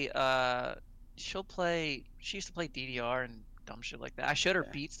play. She used to play DDR and dumb shit like that. I showed her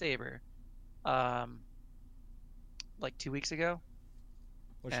Yeah. Beat Saber, like 2 weeks ago,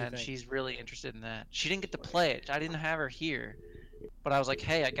 What'd she and think? she's really interested in that. She didn't get to play it. I didn't have her here, but I was like,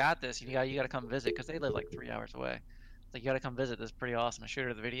 hey, I got this. You got to come visit because they live like 3 hours away. Like, you got to come visit. This is pretty awesome. I showed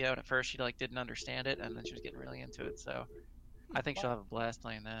her the video, and at first she like didn't understand it, and then she was getting really into it. So I think she'll have a blast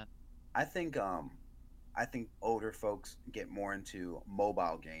playing that. I think older folks get more into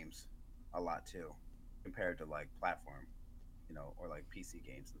mobile games a lot too, compared to like platform, or like PC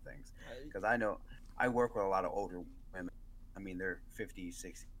games and things. Because I know I work with a lot of older women. I mean, they're 50,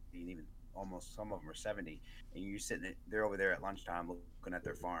 60, and even almost some of them are 70. And you sitting, they're over there at lunchtime looking at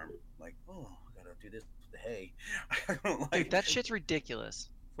their farm, like, oh, I gotta do this with the hay. I don't like Dude, that shit's ridiculous.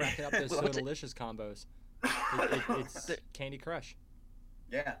 Racking up those so What's it- delicious combos. It's Candy Crush.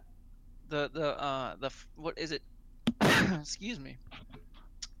 Yeah. What is it? Excuse me.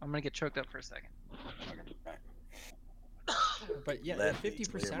 I'm gonna get choked up for a second. Okay. But yeah, Let me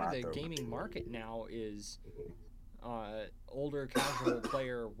 50% clear of my the throat. gaming market now is older casual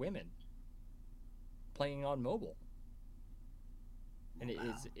player women playing on mobile, and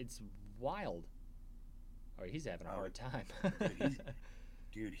Wow. it's wild. Oh, he's having a Oh, hard time.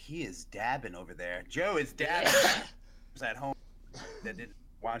 Dude, he is dabbing over there. Joe is dabbing. Who's at home that didn't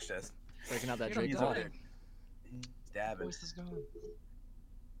watch this. Breaking out that You don't Jake use Paul. all there. He's dabbing. Voice is gone.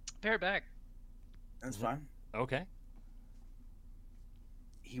 Bear back. That's fine. Okay.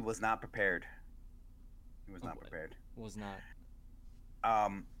 He was not prepared. He was not Oh, prepared. Was not.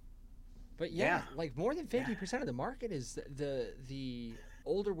 Yeah. But yeah, like more than 50% of the market is the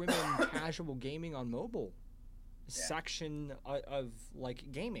older women casual gaming on mobile section of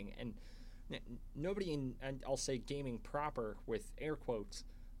like gaming, and nobody and I'll say gaming proper with air quotes,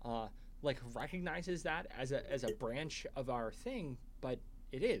 like recognizes that as a branch of our thing, but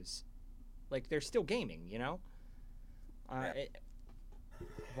it is, like they're still gaming, Yeah.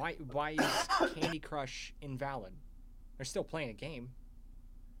 Why is Candy Crush invalid? They're still playing a game.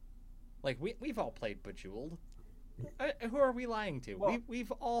 Like we've all played Bejeweled. Who are we lying to? Well-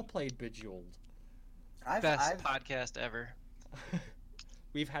 We've all played Bejeweled. Best podcast ever.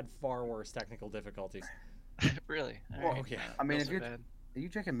 We've had far worse technical difficulties. Really? Well, Alright, yeah. not I mean, feel if so you're- bad. Are you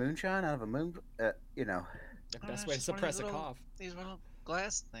drinking moonshine out of a moon? The Oh, best it's way to just one of these suppress a little- cough. These little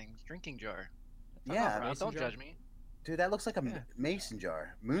glass things, drinking jar. Yeah, Rob, mason don't jar? judge me. dude, that looks like a Yeah. mason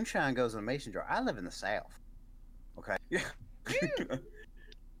jar. Moonshine goes in a mason jar. I live in the South. Okay. Yeah.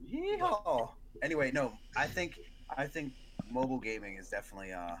 Anyway, no, I think mobile gaming is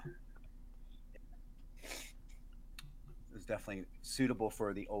definitely is definitely suitable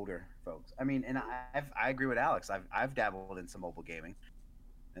for the older folks. I mean, and I agree with Alex. I've dabbled in some mobile gaming,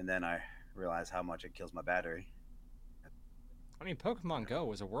 and then I realized how much it kills my battery. I mean, Pokemon Go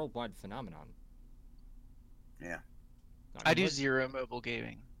was a worldwide phenomenon. Yeah. I mean, do what- zero mobile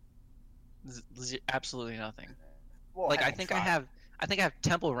gaming. Absolutely nothing. Well, Like I haven't think tried. I think I have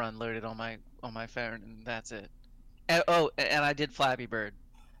Temple Run loaded on my phone, and that's it. And I did Flappy Bird.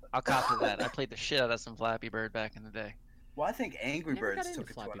 I'll cop to that. I played the shit out of some Flappy Bird back in the day. Well, I think Angry Never got Birds into took it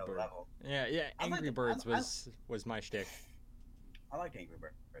to Flappy another Bird. level. Yeah, I like Angry it. Birds I- was my shtick. I liked Angry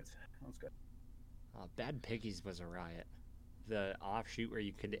Birds. That was good. Bad Piggies was a riot. The offshoot where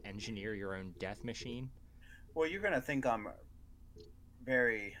you could engineer your own death machine. Well, you're gonna think I'm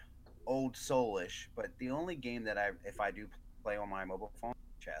very old soulish, but the only game that if I do play on my mobile phone,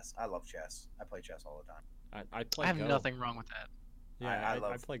 chess. I love chess. I play chess all the time. I play I have Go. nothing wrong with that. Yeah, I I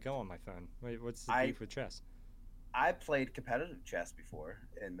love- play Go on my phone. Wait, what's the I- beef with chess? I played competitive chess before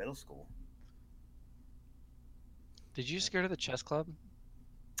in middle school. Did you just go to the chess club?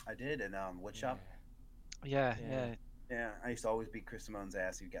 I did in woodshop. Yeah, Yeah. yeah. Yeah, I used to always beat Chris Simone's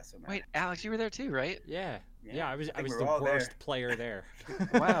ass. He got so mad. Wait, Alex, you were there too, right? Yeah, I was think the we're all there. worst player there.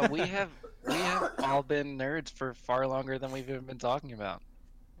 Wow, we have all been nerds for far longer than we've even been talking about.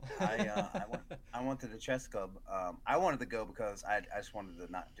 I went to the chess club. I wanted to go because I just wanted to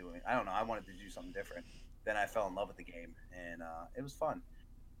not do it. I don't know. I wanted to do something different. Then I fell in love with the game, and it was fun.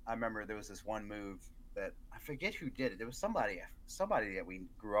 I remember there was this one move that I forget who did it. There was somebody that we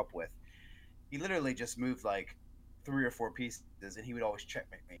grew up with. He literally just moved like 3 or 4 pieces, and he would always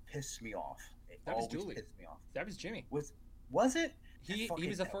checkmate me. Piss me off. It That was always Dooley. pissed me off. That was Jimmy. Was it? He Fucking-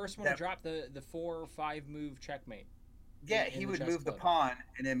 was the first one to drop the 4 or 5 move checkmate. Yeah, in he the would chess move the club. pawn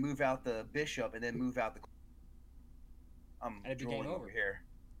and then move out the bishop and then move out the. I'm And it'd be drooling game over over. here.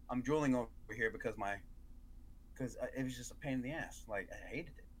 I'm drooling over here because it was just a pain in the ass. Like I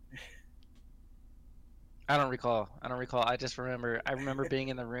hated it. I don't recall. I just remember. I remember being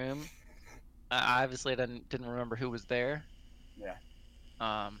in the room. I obviously didn't remember who was there. Yeah.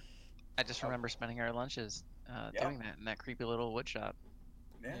 I just remember spending our lunches Yeah. doing that in that creepy little wood shop.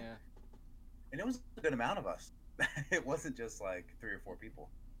 Yeah. And it was a good amount of us. It wasn't just like 3 or 4 people.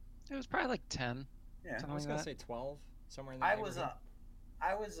 It was probably like 10. Yeah. Something I was like gonna that. say 12, somewhere in that I was neighborhood.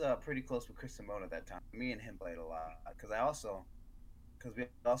 I was pretty close with Chris Simone at that time. Me and him played a lot because we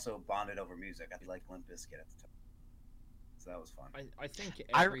also bonded over music. I liked Limp Bizkit at the time, so that was fun. I think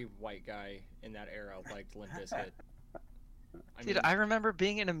I- every white guy in that era liked Limp Bizkit. Dude, I remember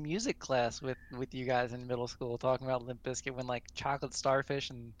being in a music class with you guys in middle school talking about Limp Bizkit when like chocolate starfish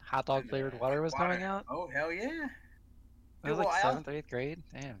and hot dog flavored water was coming out. Oh hell yeah! That was Well, like I 7th or 8th grade.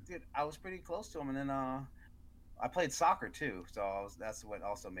 Damn. Dude, I was pretty close to him, and then I played soccer too, so that's what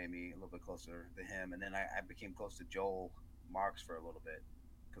also made me a little bit closer to him. And then I became close to Joel Marks for a little bit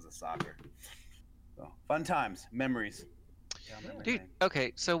because of soccer. So fun times, memories. Yeah, I remember Dude, everything.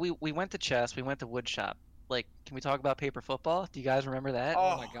 okay, so we went to chess, we went to wood shop. Like, can we talk about paper football? Do you guys remember that?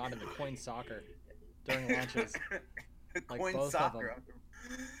 Oh my god, and the coin soccer during lunches. Like Coin both of soccer.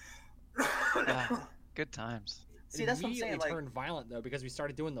 Good times. See, It that's what I'm immediately saying. Like, turned violent though because we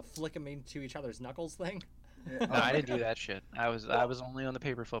started doing the flick 'em into each other's knuckles thing. yeah, No, I didn't do that shit. I was only on the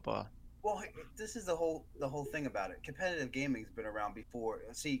paper football. Well, this is the whole thing about it. Competitive gaming's been around before.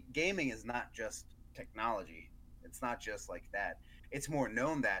 See, gaming is not just technology. It's not just like that. It's more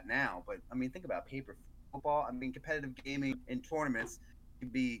known that now. But I mean, think about paper football. I mean, competitive gaming in tournaments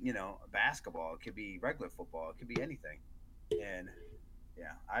could be, basketball. It could be regular football. It could be anything. And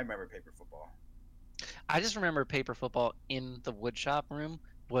yeah, I remember paper football. I just remember paper football in the wood shop room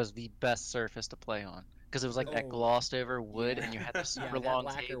was the best surface to play on because it was like that Oh. glossed over wood Yeah. and you had the Yeah, super that long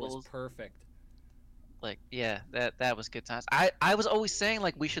lacquer tables. was perfect. Like, yeah, that was good times. I was always saying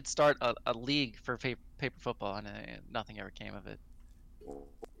like we should start a league for paper football and nothing ever came of it.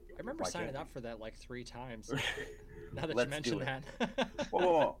 I remember Why signing can't up for that like 3 times. Now that you Let's mention do it. that. Whoa,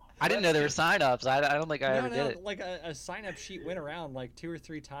 whoa, whoa. I didn't know there were sign-ups. I don't think I no, ever did it. like a sign up sheet went around like 2 or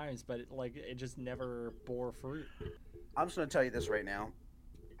 3 times, but it just never bore fruit. I'm just going to tell you this right now.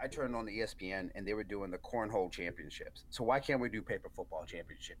 I turned on the ESPN and they were doing the cornhole championships. So why can't we do paper football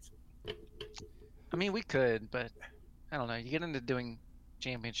championships? I mean, we could, but I don't know. You get into doing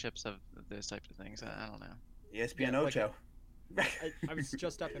championships of those types of things. I don't know. ESPN Yeah, like Ocho. I was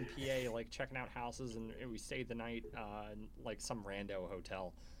just up in PA, like checking out houses, and we stayed the night in like some rando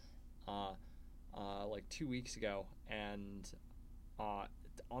hotel, like 2 weeks ago, and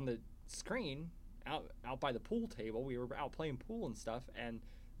on the screen out by the pool table, we were out playing pool and stuff, and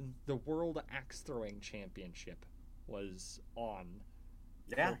the World Axe Throwing Championship was on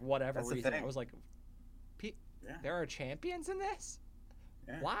Yeah, for whatever that's the reason. thing. I was like, Yeah. There are champions in this?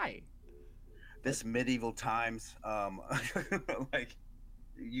 Yeah. Why? This medieval times, like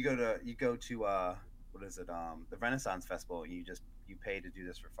you go to what is it, the Renaissance Festival, and you pay to do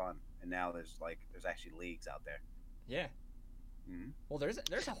this for fun, and now there's actually leagues out there. Yeah. Hmm. Well, there's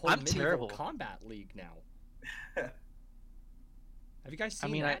a whole I'm medieval terrible. combat league now. Have you guys I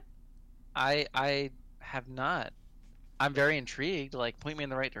seen mean, that? I have not. I'm very intrigued. Like, point me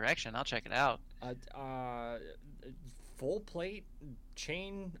in the right direction. I'll check it out. Full plate,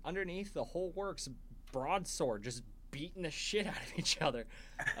 chain underneath, the whole works, broadsword, just beating the shit out of each other.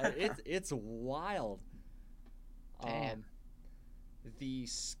 It's wild. Damn. The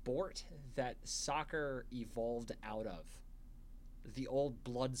sport that soccer evolved out of, the old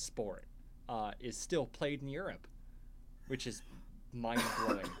blood sport, is still played in Europe, which is mind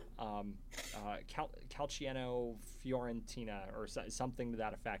blowing. Calciano Fiorentina or something to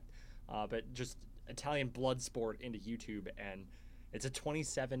that effect, but just Italian blood sport into YouTube, and it's a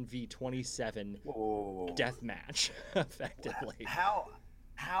 27v27 Whoa. death match, effectively. How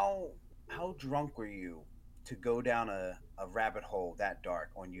drunk were you to go down a rabbit hole that dark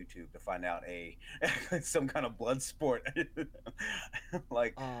on YouTube to find out some kind of blood sport?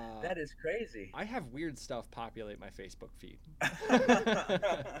 Like, that is crazy. I have weird stuff populate my Facebook feed.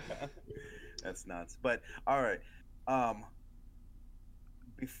 That's nuts. But all right,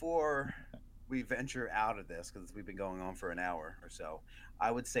 before we venture out of this, because we've been going on for an hour or so,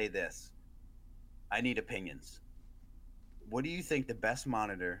 I would say this: I need opinions. What do you think the best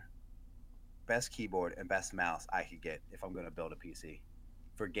monitor, best keyboard, and best mouse I could get if I'm going to build a PC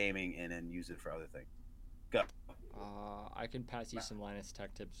for gaming and then use it for other things? Go. I can pass you some Linus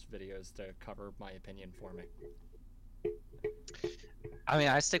Tech Tips videos to cover my opinion for me. I mean,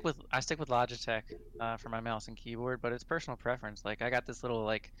 I stick with Logitech for my mouse and keyboard, but it's personal preference. Like, I got this little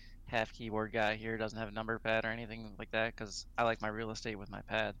like half keyboard guy here, doesn't have a number pad or anything like that, because I like my real estate with my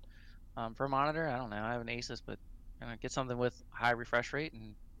pad. For a monitor, I don't know. I have an Asus, but get something with high refresh rate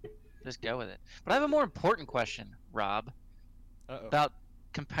and just go with it. But I have a more important question, Rob, about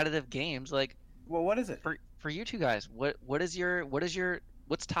competitive games. Like, well, what is it for you two guys?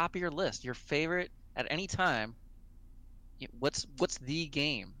 What's top of your list? Your favorite at any time? What's the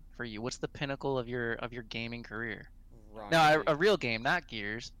game for you? What's the pinnacle of your gaming career? Right. No, a real game, not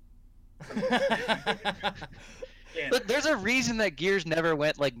Gears. But there's a reason that Gears never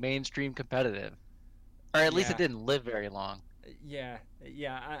went like mainstream competitive, or at least it didn't live very long. Yeah.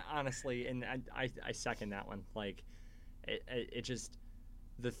 Honestly, and I second that one. Like, it just,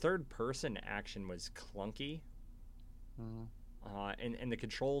 the third person action was clunky, and the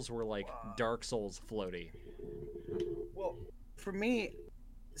controls were like Dark Souls floaty. Well, for me,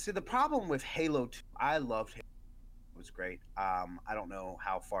 see, the problem with Halo 2, I loved Halo. It was great. I don't know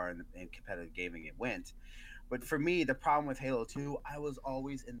how far in competitive gaming it went, but for me, the problem with Halo 2, I was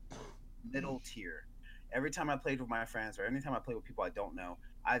always in middle tier. Every time I played with my friends, or anytime I played with people I don't know,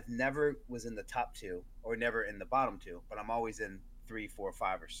 I've never was in the top two or never in the bottom two, but I'm always in 3, 4,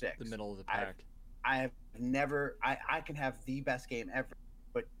 5, or 6. The middle of the pack. I have never. I can have the best game ever,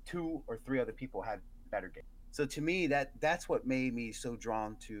 but 2 or 3 other people had better games. So to me, that's what made me so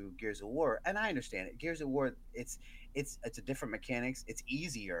drawn to Gears of War, and I understand it. Gears of War, it's a different mechanics. It's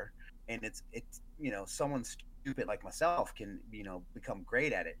easier, and it's someone stupid like myself can become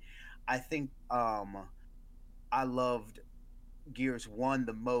great at it. I think I loved Gears 1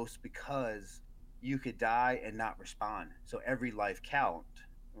 the most because you could die and not respawn, so every life counted,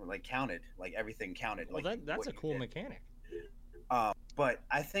 like everything counted. Well, like that's a cool mechanic. But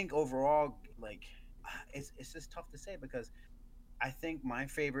I think overall, like, it's just tough to say because I think my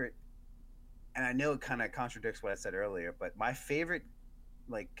favorite, and I know it kind of contradicts what I said earlier, but my favorite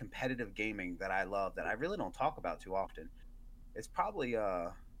like competitive gaming that I love that I really don't talk about too often is probably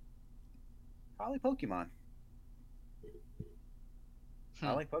Pokemon.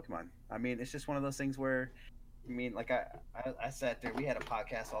 I like Pokemon. I mean, it's just one of those things where, I mean, like I sat there. We had a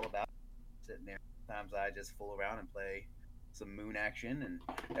podcast all about sitting there. Sometimes I just fool around and play some Moon Action, and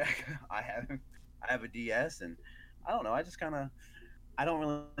I have a DS, and I don't know. I just kind of, I don't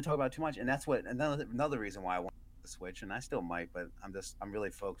really talk about it too much, and that's what another reason why I want the Switch, and I still might, but I'm really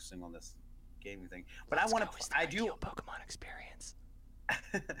focusing on this gaming thing. But I want to. I do Pokemon experience.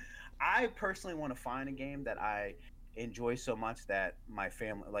 I personally want to find a game that I enjoy so much that my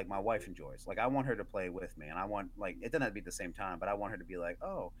family, like my wife, enjoys. Like, I want her to play with me, and I want, like, it doesn't have to be at the same time, but I want her to be like,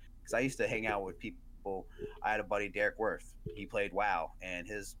 oh, because I used to hang out with people. I had a buddy, Derek Worth. He played WoW, and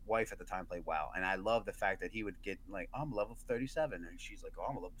his wife at the time played WoW, and I love the fact that he would get like, I'm level 37, and she's like, oh,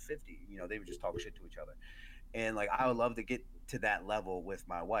 I'm a level 50. They would just talk shit to each other, and like I would love to get to that level with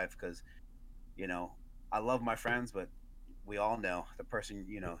my wife because, I love my friends, but we all know the person,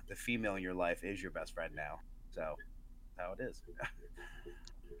 the female in your life is your best friend now. So that's how it is.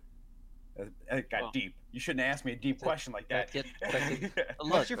 It got Well, deep. You shouldn't ask me a deep question like that. What's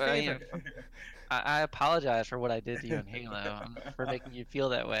Look, your I mean, favorite? I apologize for what I did to you in Halo, for making you feel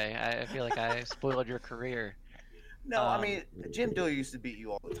that way. I feel like I spoiled your career. No, I mean Jim Dilley used to beat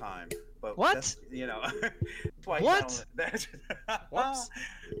you all the time, but What? That's, that's why he's What? not on that's, Whoops.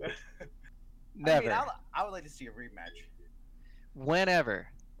 Never. I mean, I would like to see a rematch. Whenever.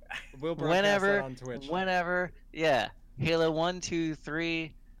 We'll broadcast that Whenever. on Twitch. Whenever. Yeah. Halo 1, 2,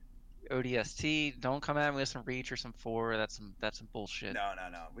 3, ODST. Don't come at me with some Reach or some 4. That's some bullshit. No.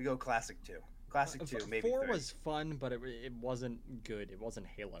 We go classic 2. Classic 2, maybe 4 3. was fun, but it wasn't good. It wasn't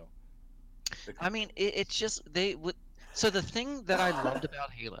Halo. I mean, it's just they would. So the thing that I loved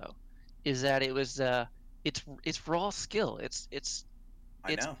about Halo is that it was it's raw skill. It's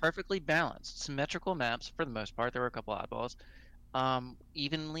I know. perfectly balanced, symmetrical maps for the most part. There were a couple oddballs.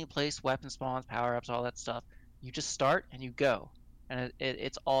 Evenly placed weapon spawns, power ups, all that stuff. You just start and you go, and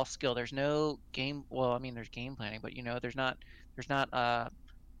it's all skill. There's no game. Well, I mean, there's game planning, but there's not. I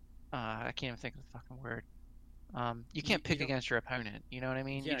can't even think of the fucking word. You can't pick against your opponent. You know what I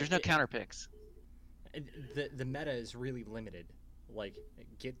mean? Yeah, There's no counter picks. The meta is really limited. Like,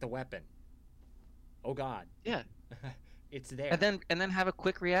 get the weapon. Oh God. Yeah. It's there. And then have a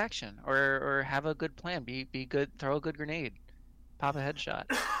quick reaction or have a good plan. Be good. Throw a good grenade. Pop a headshot.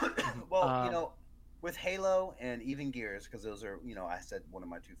 Well, with Halo and even Gears, because those are, I said one of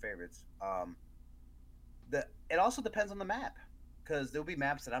my two favorites. It also depends on the map, because there'll be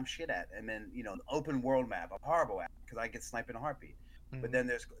maps that I'm shit at, and then the open world map I'm horrible at because I get sniped in a heartbeat. Mhm. But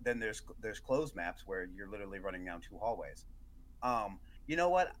then there's closed maps where you're literally running down two hallways. You know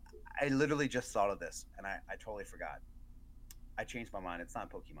what? I literally just thought of this, and I totally forgot. I changed my mind. It's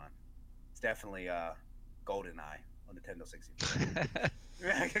not Pokemon. It's definitely GoldenEye on Nintendo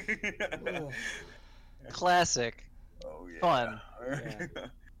 64. Classic. Oh yeah. Fun. Yeah.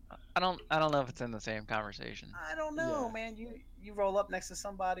 I don't know if it's in the same conversation. I don't know, Yeah. man. You roll up next to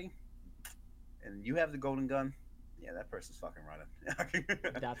somebody, and you have the golden gun. Yeah, that person's fucking running.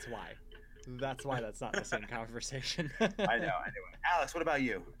 That's why. That's why that's not the same conversation. I know. Anyway, Alex, what about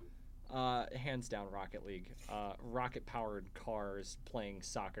you? Hands down, Rocket League. Rocket-powered cars playing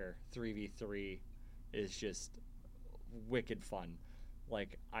soccer 3v3 is just wicked fun.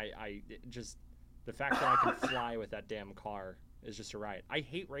 Like, I just the fact that I can fly with that damn car is just a riot. I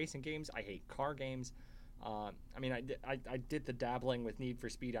hate racing games. I hate car games. I mean, I did the dabbling with Need for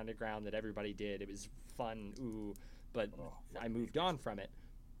Speed Underground that everybody did. It was fun, but I moved on from it.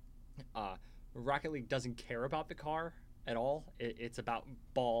 Rocket League doesn't care about the car at all. It's about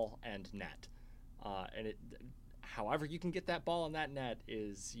ball and net, and however you can get that ball in that net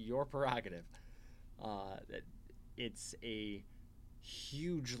is your prerogative. It's a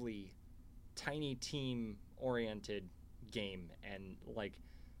hugely tiny team oriented game, and like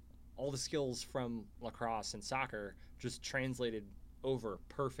all the skills from lacrosse and soccer just translated over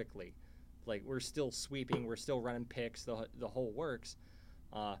perfectly. Like, we're still sweeping, we're still running picks, the whole works.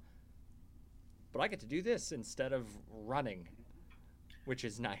 But I get to do this instead of running, which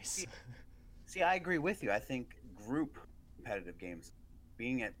is nice. See, I agree with you. I think group competitive games,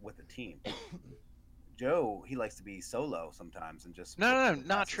 being with a team. Joe, he likes to be solo sometimes and just No,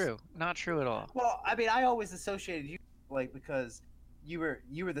 not true. Not true at all. Well, I mean, I always associated you because you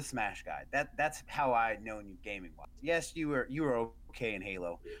were the Smash guy. That's how I known you gaming wise. Yes, you were okay in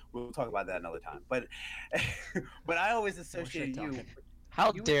Halo. We'll talk about that another time. But I always associated you.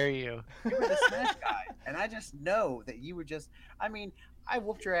 How dare you? You were the Smash guy, and I just know that you were just. I mean, I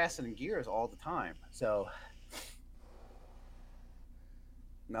whooped your ass in Gears all the time. So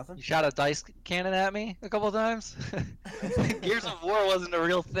nothing. You shot a dice cannon at me a couple of times. Gears of War wasn't a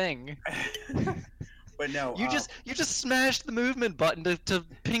real thing. But no, You just smashed the movement button to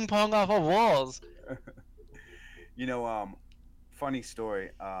ping pong off of walls. Funny story.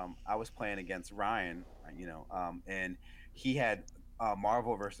 I was playing against Ryan, and he had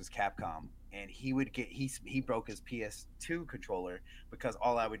Marvel versus Capcom, and he broke his PS2 controller because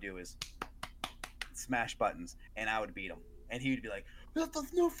all I would do is smash buttons, and I would beat him, and he would be like,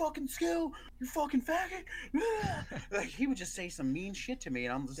 "That's no fucking skill, you fucking faggot!" Like, he would just say some mean shit to me,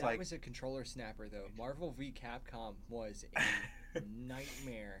 and I'm just That was a controller snapper, though. Marvel v. Capcom was a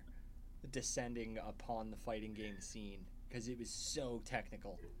nightmare descending upon the fighting game scene because it was so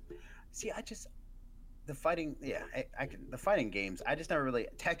technical. See, the fighting, yeah, the fighting games. I just never really.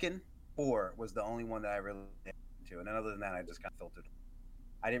 Tekken 4 was the only one that I really into, and then other than that, I just kind of filtered.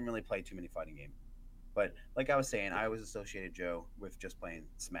 I didn't really play too many fighting games, but like I was saying, I always associated Joe with just playing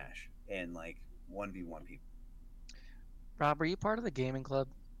Smash, and like 1v1 people. Rob, were you part of the gaming club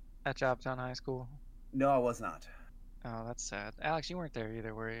at Joppatown High School? No, I was not. Oh, that's sad. Alex, you weren't there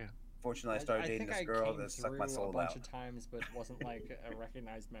either, were you? Fortunately, I started dating think this I girl came that sucked my through soul a bunch out. of times, but wasn't like a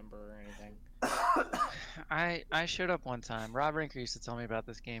recognized member or anything. I showed up one time. Rob Rinker used to tell me about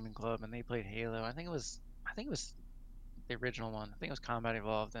this gaming club, and they played Halo. I think it was the original one. I think it was Combat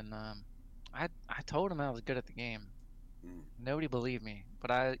Evolved, and I told him I was good at the game. Mm. Nobody believed me, but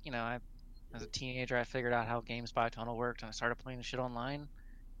as a teenager, I figured out how GameSpy Tunnel worked, and I started playing the shit online.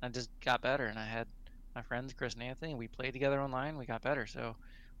 I just got better, and I had my friends Chris and Anthony. We played together online. We got better, so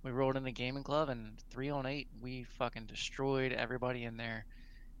we rolled in the gaming club, and 3-on-8, we fucking destroyed everybody in there.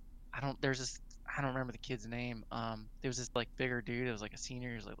 I don't remember the kid's name. There was this like bigger dude. It was like a senior.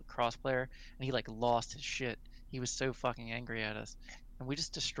 He was like a lacrosse player, and he like lost his shit. He was so fucking angry at us, and we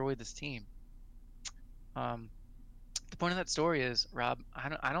just destroyed this team. The point of that story is, Rob,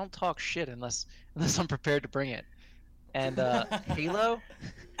 I don't talk shit unless I'm prepared to bring it. And Halo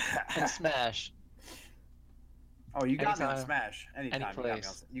and Smash. Oh, you got me on Anytime, Smash. Anytime. any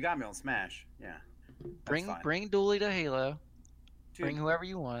place. You got me on Smash. Yeah. That's fine. Bring Dooley to Halo. Dude, Bring whoever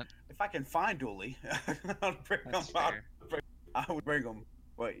you want. if I can find Dooley, I'll bring That's him out. fair. I would bring him.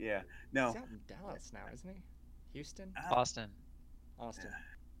 But yeah, no. He's out in Dallas now, isn't he? Houston, Austin. Austin.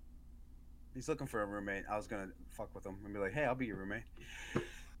 He's looking for a roommate. I was gonna fuck with him and be like, "Hey, I'll be your roommate."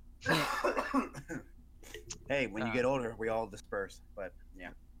 Hey, when you get older, we all disperse. But yeah,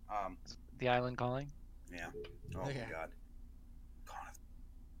 The Island Calling. yeah. Oh Yeah. my god.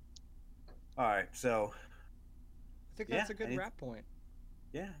 All right, so I think Yeah, that's a good any- wrap point.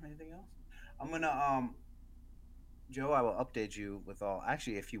 yeah. Anything else? I'm gonna Joe, I will update you with all.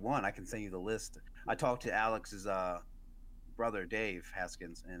 Actually, if you want, I can send you the list. I talked to Alex's brother Dave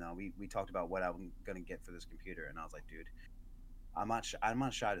Haskins, and we talked about what I'm gonna get for this computer, and I was like, dude, I'm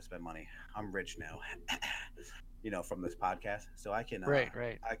not shy to spend money. I'm rich now, from this podcast, so I can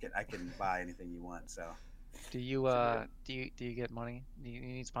Right. I can buy anything you want. So Do you get money? Do you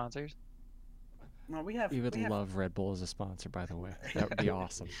need sponsors? no, we have. We would have, love Red Bull as a sponsor, by the way. That would be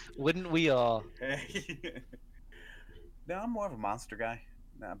awesome. Wouldn't we all? No, I'm more of a Monster guy.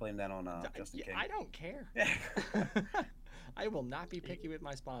 No, I blame that on Justin Yeah, King. I don't care. I will not be picky with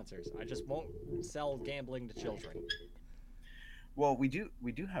my sponsors. I just won't sell gambling to children. Well, we do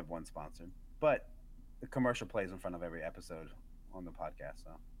have one sponsor, but the commercial plays in front of every episode on the podcast.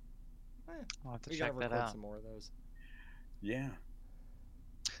 So I'll have to We check gotta that record out. some more of those. yeah,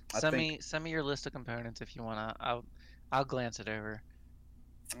 Send me your list of components if you wanna. I'll glance it over.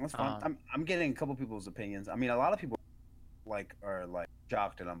 that's fine. I'm getting a couple people's opinions. I mean, a lot of people are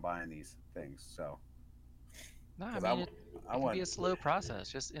shocked that I'm buying these things. So No, I 'cause mean it I can want be a slow process.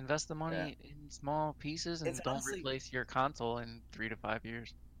 Just invest the money in small pieces and It's don't honestly- replace your console in 3 to 5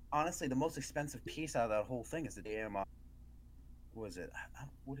 years. honestly the most expensive piece out of that whole thing is the damn. What is it?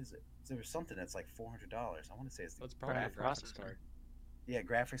 What is it? There was something that's like $400. I want to say it's the That's probably Right, a graphics processor. card. Yeah,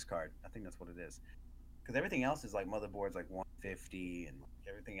 graphics card. I think that's what it is. Because everything else is like motherboards like 150, and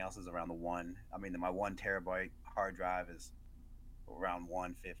everything else is around the one. I mean, my 1 TB hard drive is around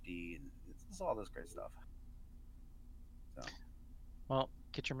 150, and it's all this great stuff. So Well,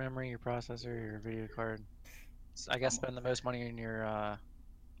 get your memory, your processor, your video card. I guess spend the most money in your.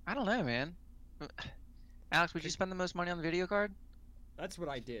 I don't know, man. Alex, would you spend the most money on the video card? That's what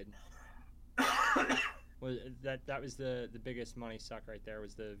I did. That was the biggest money suck right there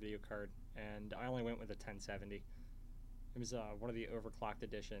was the video card, and I only went with a 1070. It was one of the overclocked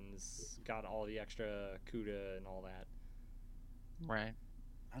editions. Got all the extra CUDA and all that. Right.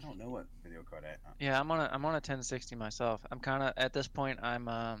 I don't know what video card Yeah, I'm on a 1060 myself. I'm kind of at this point.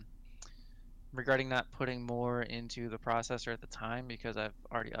 I'm regretting not putting more into the processor at the time because I've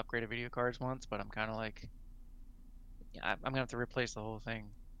already upgraded video cards once. But I'm kind of like, yeah, I'm gonna have to replace the whole thing,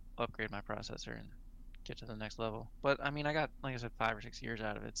 upgrade my processor, and get to the next level. But I mean, I got, like I said, 5 or 6 years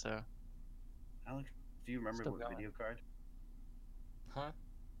out of it. So Alex, do you remember Still what going. video card? Huh?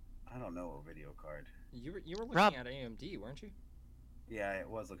 I don't know what video card. You were looking Rob- at AMD, weren't you? Yeah, I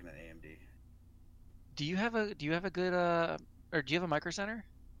was looking at AMD. do you have a good or do you have a Micro Center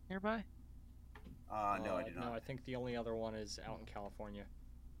nearby? No, I do No, not. I think the only other one is out in California.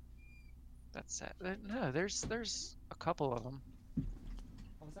 That's sad. No, there's a couple of them.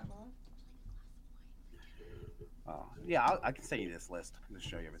 What was that, Mom? Yeah, I can send you this list. I'm gonna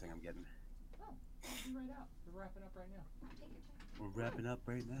show you everything I'm getting. Right out. We're wrapping up right now. We're wrapping up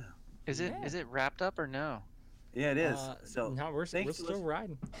right now. Is it wrapped up or no? Yeah, it is. So no, we're thanks for still listening.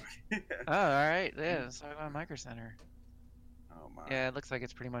 riding. Oh, all right. Yeah, let's talk about Micro Center. Oh my. Yeah, it looks like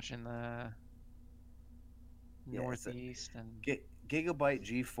it's pretty much in the Yeah, it's a- northeast and Gigabyte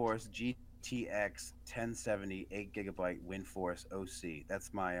GeForce TX 1070 8GB WindForce OC.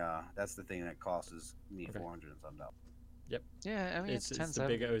 That's my that's the thing that costs me Okay. 400 and some dollars. Yeah, I mean it's, It's the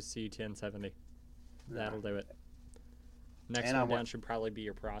big 1070. OC 1070. Yeah. That'll do it. Next And I one down want- should probably be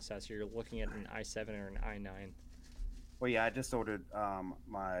your processor. You're looking at an i7 or an i9. Well, yeah, I just ordered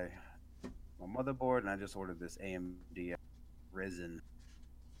my motherboard, and I just ordered this AMD Ryzen.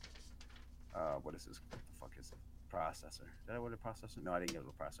 What is this? What the fuck is it? Processor. Did I order a processor? No, I didn't get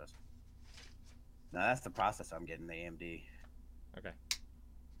a processor. No, that's the processor I'm getting. The AMD. Okay.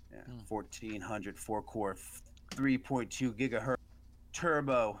 Yeah, Hmm. 1400 4-core, 3.2 gigahertz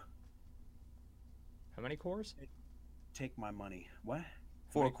turbo. How many cores? Take my money. What? How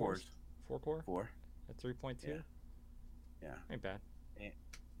 4 many cores. 4 core? 4. At 3.2? Yeah. Yeah. Ain't bad. Eh.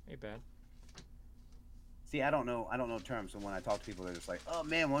 Ain't bad. See, I don't know terms, so when I talk to people, they're just like, "Oh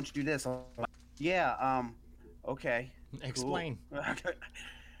man, why don't you do this?" I'm like, yeah, okay. Cool." Explain.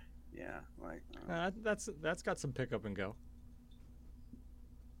 Yeah, like. That's got some pick up and go.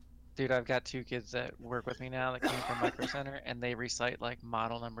 Dude, I've got 2 kids that work with me now that came from Micro Center, and they recite like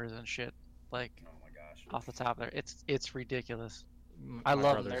model numbers and shit like Oh my gosh. off the top of their. It's ridiculous. My I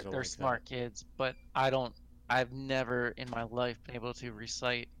love them. brothers They're are like that. smart kids, but I've never in my life been able to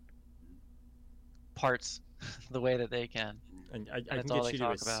recite parts the way that they can. And I can that's all get they you to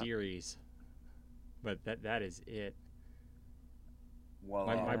a talk about. series, but that is it. Well,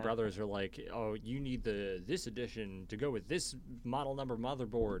 My Yeah. brothers are like, oh, you need this edition to go with this model number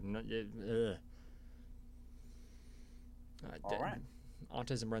motherboard. And All right.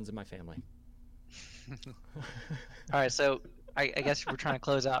 Autism runs in my family. All right, so I guess we're trying to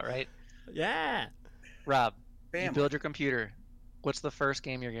close out, right? Yeah. Rob, you family. build your computer. What's the first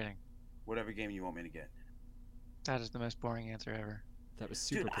game you're getting? Whatever game you want me to get. That is the most boring answer ever. That was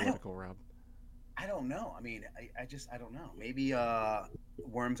super Dude, I don't- political, Rob. I don't know. I mean, I don't know. Maybe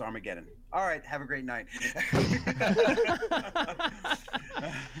Worms Armageddon. All right. Have a great night.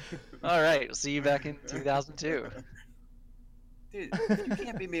 All right, see you back in 2002. Dude, if you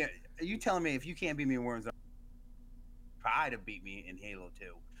can't beat me. Are you telling me if you can't beat me in Worms, try to beat me in Halo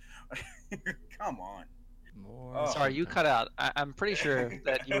 2? Come on. More. Oh. Sorry, you cut out. I'm pretty sure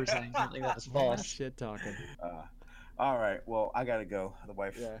that you were saying something that was More false. shit talking. All right. Well, I gotta go. The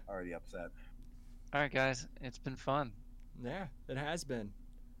wife's Yeah. already upset. All right, guys, it's been fun. Yeah, it has been.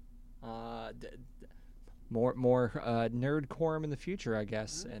 More nerd quorum in the future, I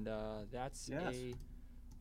guess, and that's Yes. a